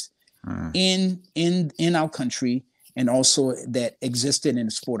exists in our country, and also that existed in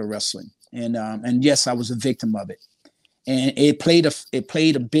the sport of wrestling. And yes, I was a victim of it. And it played a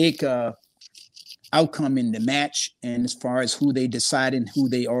big outcome in the match, and as far as who they decided, who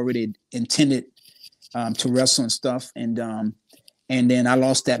they already intended to wrestle and stuff. And then I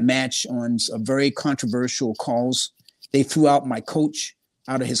lost that match on a very controversial cause. They threw out my coach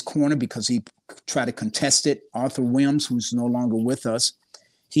out of his corner because he tried to contest it. Arthur Williams, who's no longer with us,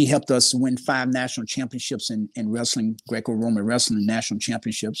 he helped us win 5 national championships in wrestling, Greco-Roman wrestling national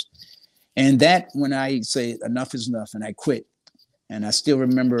championships. And that, when I say enough is enough, and I quit. And I still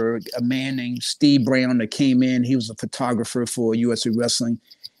remember a man named Steve Brown that came in. He was a photographer for USA Wrestling,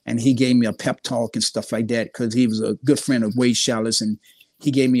 and he gave me a pep talk and stuff like that because he was a good friend of Wade Schalles, and he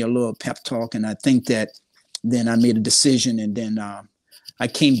gave me a little pep talk. And I think that then I made a decision, and then I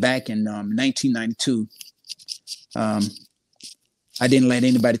came back in 1992. I didn't let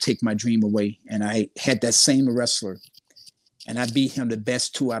anybody take my dream away, and I had that same wrestler, and I beat him the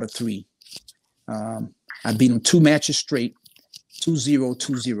best 2 out of 3. I beat him 2 matches straight. 2-0,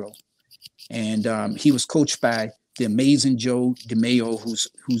 2-0. And he was coached by the amazing Joe DeMayo,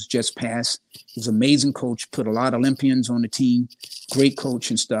 who's just passed. He's an amazing coach, put a lot of Olympians on the team, great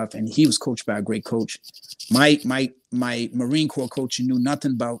coach and stuff. And he was coached by a great coach. My Marine Corps coach knew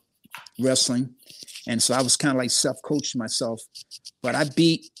nothing about wrestling. And so I was kind of like self-coaching myself. But I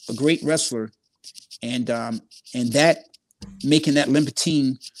beat a great wrestler. And that, making that Olympic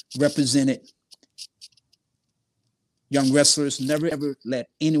team, represented young wrestlers. Never, ever let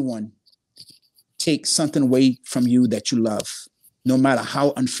anyone take something away from you that you love, no matter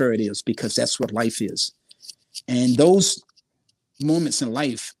how unfair it is, because that's what life is. And those moments in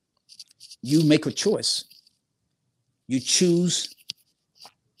life, you make a choice. You choose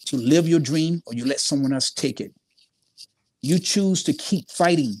to live your dream, or you let someone else take it. You choose to keep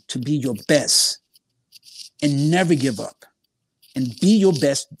fighting to be your best and never give up, and be your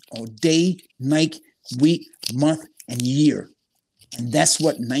best all day, night, week, month, and year. And that's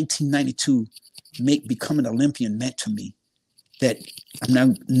what 1992 becoming an Olympian meant to me, that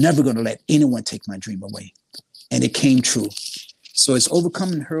I'm never going to let anyone take my dream away. And it came true. So it's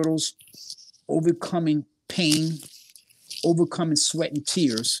overcoming hurdles, overcoming pain, overcoming sweat and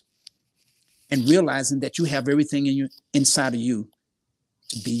tears, and realizing that you have everything inside of you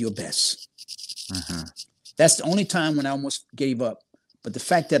to be your best. Uh-huh. That's the only time when I almost gave up. But the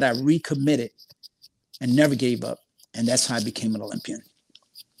fact that I recommitted and never gave up, and that's how I became an Olympian.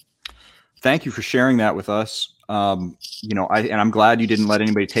 Thank you for sharing that with us. And I'm glad you didn't let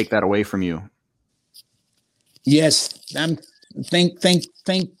anybody take that away from you. Yes, thank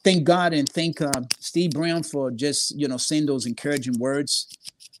God, and thank Steve Brown for just saying those encouraging words.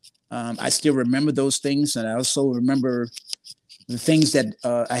 I still remember those things, and I also remember the things that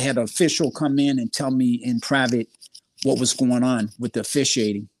I had an official come in and tell me in private what was going on with the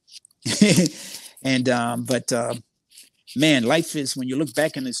officiating. Man, life is, when you look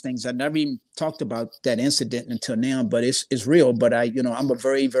back on these things, I never even talked about that incident until now, but it's real. But I'm a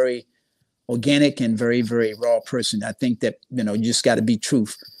very, very organic and very, very raw person. I think that, you just got to be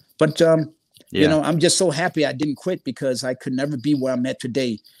truth. But, I'm just so happy I didn't quit, because I could never be where I'm at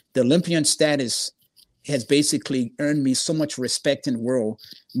today. The Olympian status has basically earned me so much respect in the world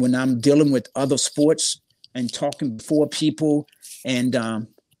when I'm dealing with other sports and talking before people. And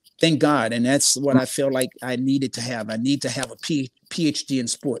thank God. And that's what I feel like I needed to have. I need to have a PhD in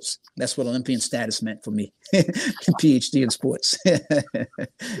sports. That's what Olympian status meant for me. PhD in sports.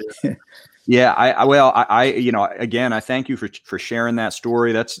 Yeah, I again, I thank you for sharing that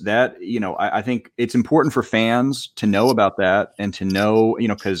story. I think it's important for fans to know about that and to know,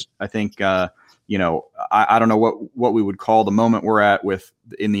 because I think, I don't know what we would call the moment we're at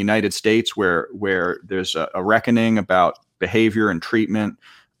in the United States where there's a reckoning about behavior and treatment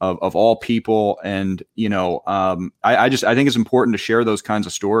of all people. And, I think it's important to share those kinds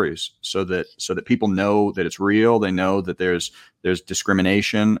of stories so that people know that it's real. They know that there's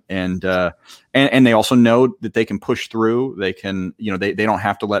discrimination and they also know that they can push through. They can, they don't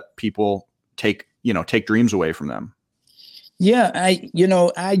have to let people take dreams away from them. Yeah. I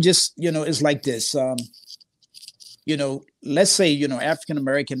just, it's like this, let's say,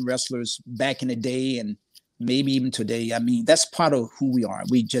 African-American wrestlers back in the day and maybe even today. I mean, that's part of who we are.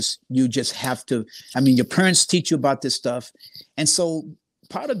 You just have to, your parents teach you about this stuff. And so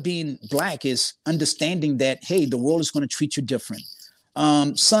part of being Black is understanding that, hey, the world is going to treat you different.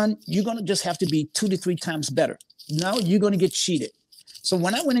 Son, you're going to just have to be 2 to 3 times better. No, you're going to get cheated. So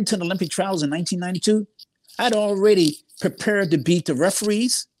when I went into the Olympic trials in 1992, I'd already prepared to beat the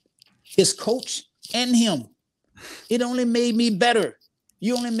referees, his coach, and him. It only made me better.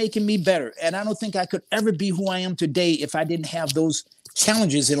 You're only making me better. And I don't think I could ever be who I am today if I didn't have those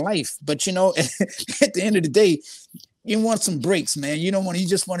challenges in life. But, at the end of the day, you want some breaks, man. You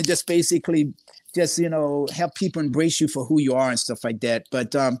just want to basically have people embrace you for who you are and stuff like that.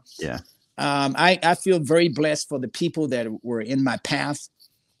 But I feel very blessed for the people that were in my path.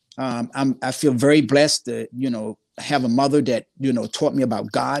 I feel very blessed to, have a mother that, taught me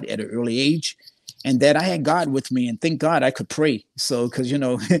about God at an early age. And that I had God with me, and thank God I could pray. So, because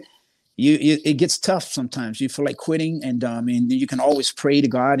it gets tough sometimes. You feel like quitting, and you can always pray to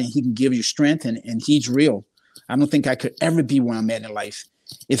God, and He can give you strength, and He's real. I don't think I could ever be where I'm at in life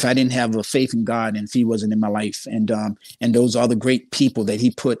if I didn't have a faith in God and if He wasn't in my life. And those other great people that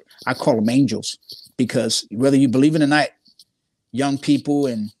He put, I call them angels, because whether you believe it or not, young people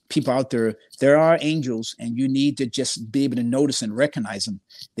and people out there are angels, and you need to just be able to notice and recognize them.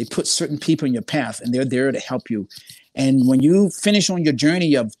 They put certain people in your path, and they're there to help you. And when you finish on your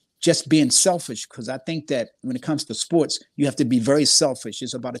journey of just being selfish, because I think that when it comes to sports, you have to be very selfish.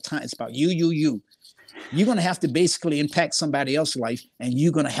 It's about you. You're going to have to basically impact somebody else's life, and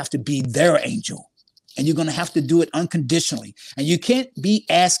you're going to have to be their angel. And you're going to have to do it unconditionally. And you can't be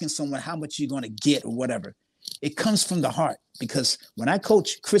asking someone how much you're going to get or whatever. It comes from the heart, because when I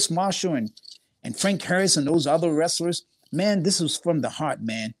coach Chris Marshall and Frank Harris and those other wrestlers, man, this was from the heart,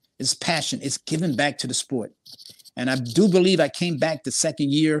 man. It's passion. It's giving back to the sport. And I do believe I came back the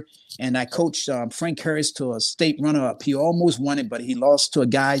second year, and I coached Frank Harris to a state runner-up. He almost won it, but he lost to a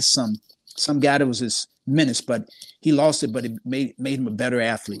guy, some guy that was his menace, but he lost it, but it made him a better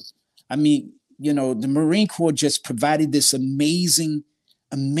athlete. The Marine Corps just provided this amazing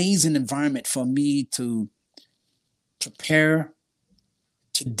environment for me to prepare,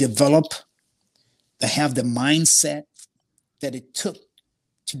 to develop, to have the mindset that it took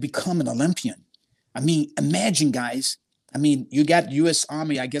to become an Olympian. Imagine, guys. You got U.S.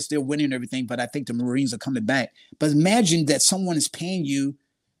 Army. I guess they're winning everything, but I think the Marines are coming back. But imagine that someone is paying you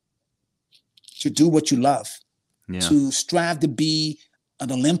to do what you love, to strive to be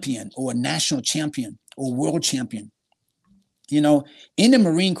an Olympian or a national champion or world champion. In the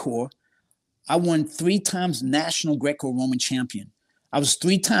Marine Corps, I won 3 times national Greco-Roman champion. I was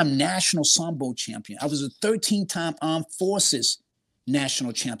 3-time national Sambo champion. I was a 13-time Armed Forces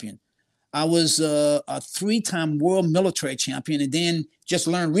national champion. I was a 3-time world military champion. And then just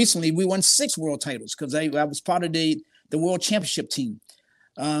learned recently, we won 6 world titles because I was part of the world championship team.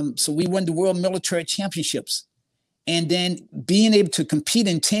 So we won the world military championships. And then being able to compete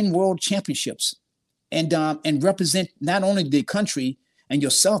in 10 world championships and represent not only the country and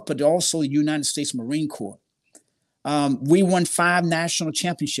yourself, but also the United States Marine Corps. We won 5 national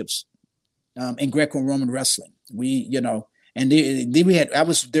championships in Greco-Roman wrestling. And I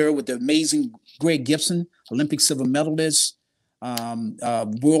was there with the amazing Greg Gibson, Olympic silver medalist,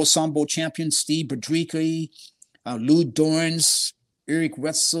 world Sambo champion Steve Bedricki, Lou Dorns, Eric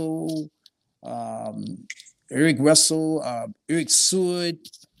Russell, Eric Seward,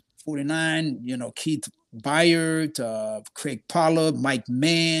 49, Keith Byard, Craig Pollard, Mike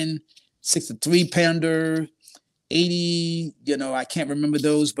Mann, 63-pounder, 80, I can't remember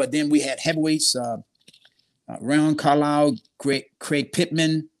those, but then we had heavyweights, Ron Carlisle, Craig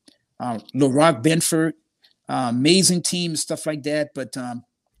Pittman, LaRock Benford, amazing team, stuff like that. But,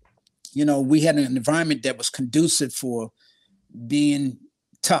 we had an environment that was conducive for being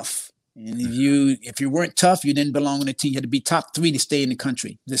tough. And if you weren't tough, you didn't belong on the team. You had to be top 3 to stay in the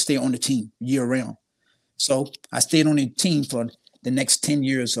country, to stay on the team year round. So I stayed on the team for the next 10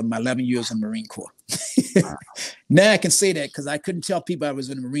 years of my 11 years in the Marine Corps. Now I can say that because I couldn't tell people I was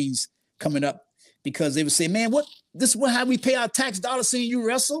in the Marines coming up, because they would say, man, this is how we pay our tax dollars seeing you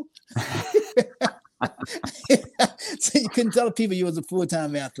wrestle? So you couldn't tell people you was a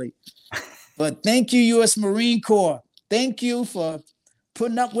full-time athlete. But thank you, U.S. Marine Corps. Thank you for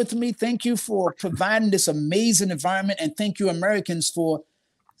putting up with me. Thank you for providing this amazing environment. And thank you, Americans, for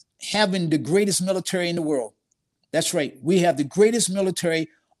having the greatest military in the world. That's right. We have the greatest military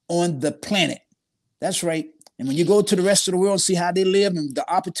on the planet. That's right. And when you go to the rest of the world and see how they live and the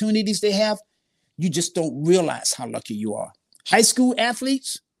opportunities they have, you just don't realize how lucky you are. High school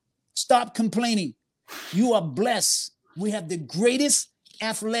athletes, stop complaining. You are blessed. We have the greatest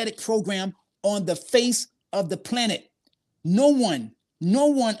athletic program on the face of the planet. No one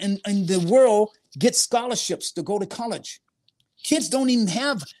in the world gets scholarships to go to college. Kids don't even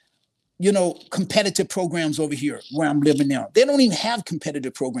have, competitive programs over here where I'm living now. They don't even have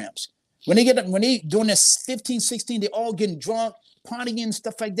competitive programs. When they doing this 15, 16, they all getting drunk, partying and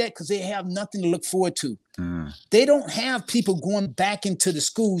stuff like that because they have nothing to look forward to. They don't have people going back into the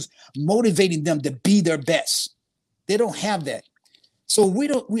schools motivating them to be their best. They don't have that. So we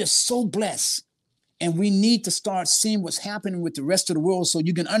are so blessed, and we need to start seeing what's happening with the rest of the world so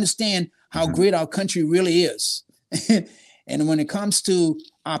you can understand how great our country really is. And when it comes to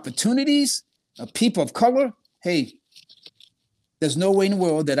opportunities of people of color, hey, there's no way in the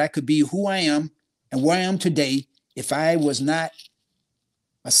world that I could be who I am and where I am today if I was not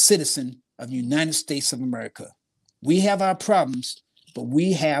a citizen of the United States of America. We have our problems, but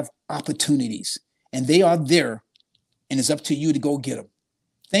we have opportunities, and they are there, and it's up to you to go get them.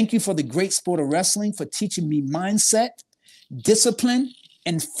 Thank you for the great sport of wrestling, for teaching me mindset, discipline,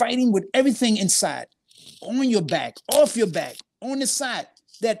 and fighting with everything inside, on your back, off your back, on the side,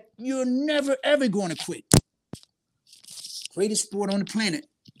 that you're never, ever going to quit. Greatest sport on the planet,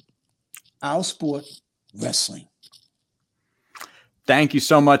 our sport, wrestling. Thank you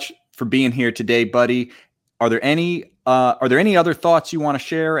so much for being here today, buddy. Are there any other thoughts you want to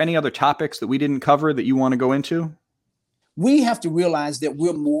share? Any other topics that we didn't cover that you want to go into? We have to realize that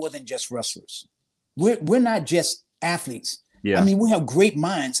we're more than just wrestlers. We're not just athletes. Yeah. I mean, we have great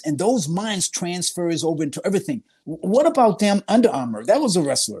minds, and those minds transfers over into everything. What about them Under Armour? That was a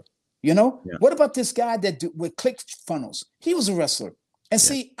wrestler, Yeah. What about this guy with ClickFunnels? He was a wrestler. And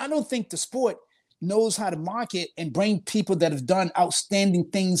see, I don't think the sport knows how to market and bring people that have done outstanding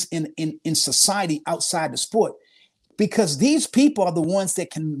things in society outside the sport, because these people are the ones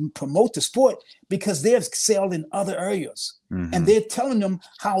that can promote the sport because they've excelled in other areas. And they're telling them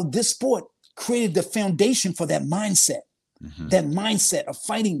how this sport created the foundation for that mindset. That mindset of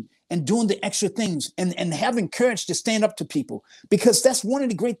fighting and doing the extra things and having courage to stand up to people, because that's one of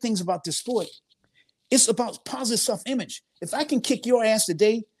the great things about this sport. It's about positive self-image. If I can kick your ass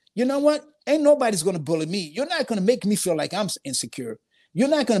today, you know what? Ain't nobody's going to bully me. You're not going to make me feel like I'm insecure. You're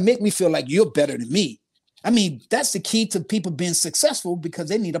not going to make me feel like you're better than me. I mean, that's the key to people being successful, because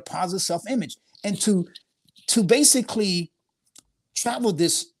they need a positive self-image. And to basically travel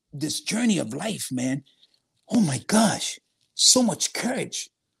this journey of life, man, oh my gosh, so much courage,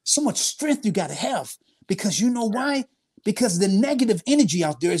 so much strength you got to have, because you know why? Because the negative energy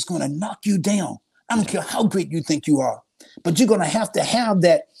out there is going to knock you down. I don't care how great you think you are, but you're going to have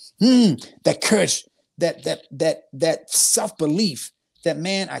that courage, that self-belief that,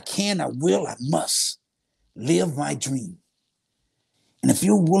 man, I can, I will, I must live my dream. And if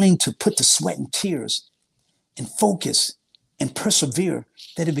you're willing to put the sweat and tears and focus and persevere,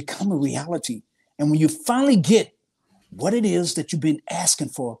 that it become a reality. And when you finally get what it is that you've been asking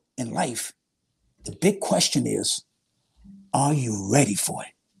for in life, the big question is, are you ready for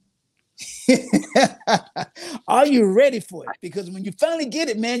it? Are you ready for it? Because when you finally get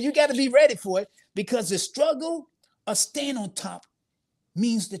it, man, you got to be ready for it, because the struggle of staying on top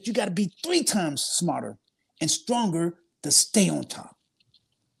means that you got to be 3 times smarter and stronger to stay on top.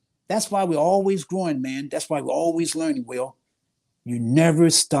 That's why we're always growing, man. That's why we're always learning, Will. You never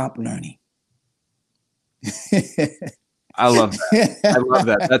stop learning. I love that. I love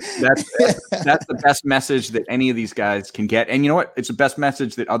that. That's the best message that any of these guys can get. And you know what? It's the best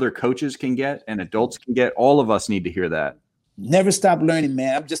message that other coaches can get and adults can get. All of us need to hear that. Never stop learning,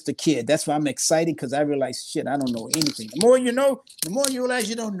 man. I'm just a kid. That's why I'm excited, because I realize, shit, I don't know anything. The more you know, the more you realize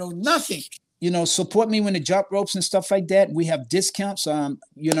you don't know nothing. support me when the jump ropes and stuff like that. We have discounts. I'm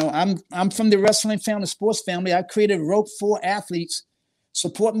from the wrestling family, sports family. I created a rope for athletes.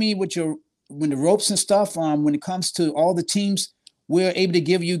 Support me with when the ropes and stuff. When it comes to all the teams, we're able to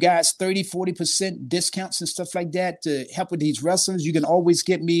give you guys 30, 40% discounts and stuff like that to help with these wrestlers. You can always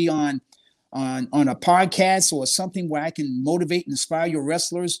get me on a podcast or something where I can motivate and inspire your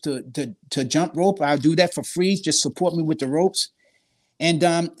wrestlers to jump rope. I'll do that for free. Just support me with the ropes.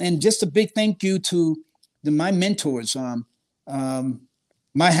 And just a big thank you to my mentors. My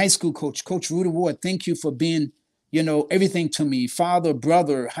high school coach, Coach Rudy Ward. Thank you for being, everything to me. Father,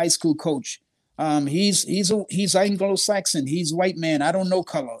 brother, high school coach. He's Anglo-Saxon. He's white man. I don't know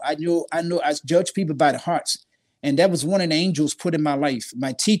color. I judge people by the hearts. And that was one of the angels put in my life.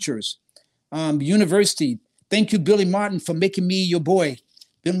 My teachers, university. Thank you, Billy Martin, for making me your boy.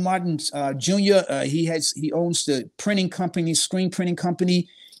 Bill Martin Jr., he owns the printing company, screen printing company.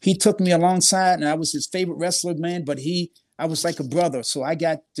 He took me alongside, and I was his favorite wrestler, man, but I was like a brother. So I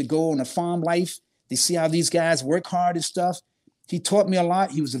got to go on a farm life to see how these guys work hard and stuff. He taught me a lot.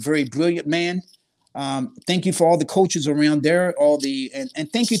 He was a very brilliant man. Thank you for all the coaches around there,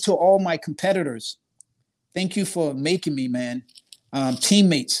 and thank you to all my competitors. Thank you for making me, man.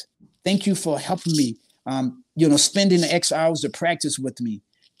 Teammates, thank you for helping me, spending the X hours to practice with me.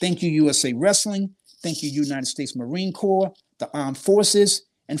 Thank you, USA Wrestling. Thank you, United States Marine Corps, the Armed Forces,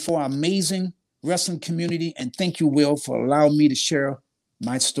 and for our amazing wrestling community. And thank you, Will, for allowing me to share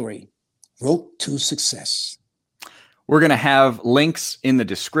my story. Rope to Success. We're going to have links in the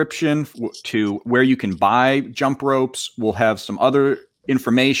description to where you can buy jump ropes. We'll have some other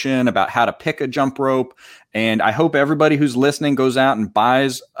information about how to pick a jump rope. And I hope everybody who's listening goes out and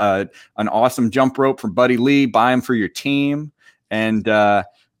buys an awesome jump rope from Buddy Lee. Buy them for your team. And I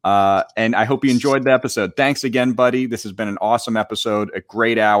hope you enjoyed the episode. Thanks again, Buddy. This has been an awesome episode, a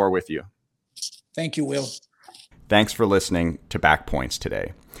great hour with you. Thank you, Will. Thanks for listening to Back Points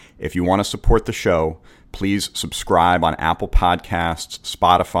today. If you want to support the show, please subscribe on Apple Podcasts,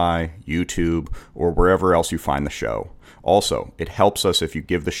 Spotify, YouTube, or wherever else you find the show. Also, it helps us if you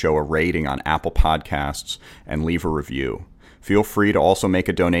give the show a rating on Apple Podcasts and leave a review. Feel free to also make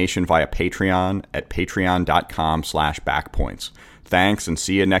a donation via Patreon at patreon.com/backpoints. Thanks, and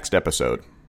see you next episode.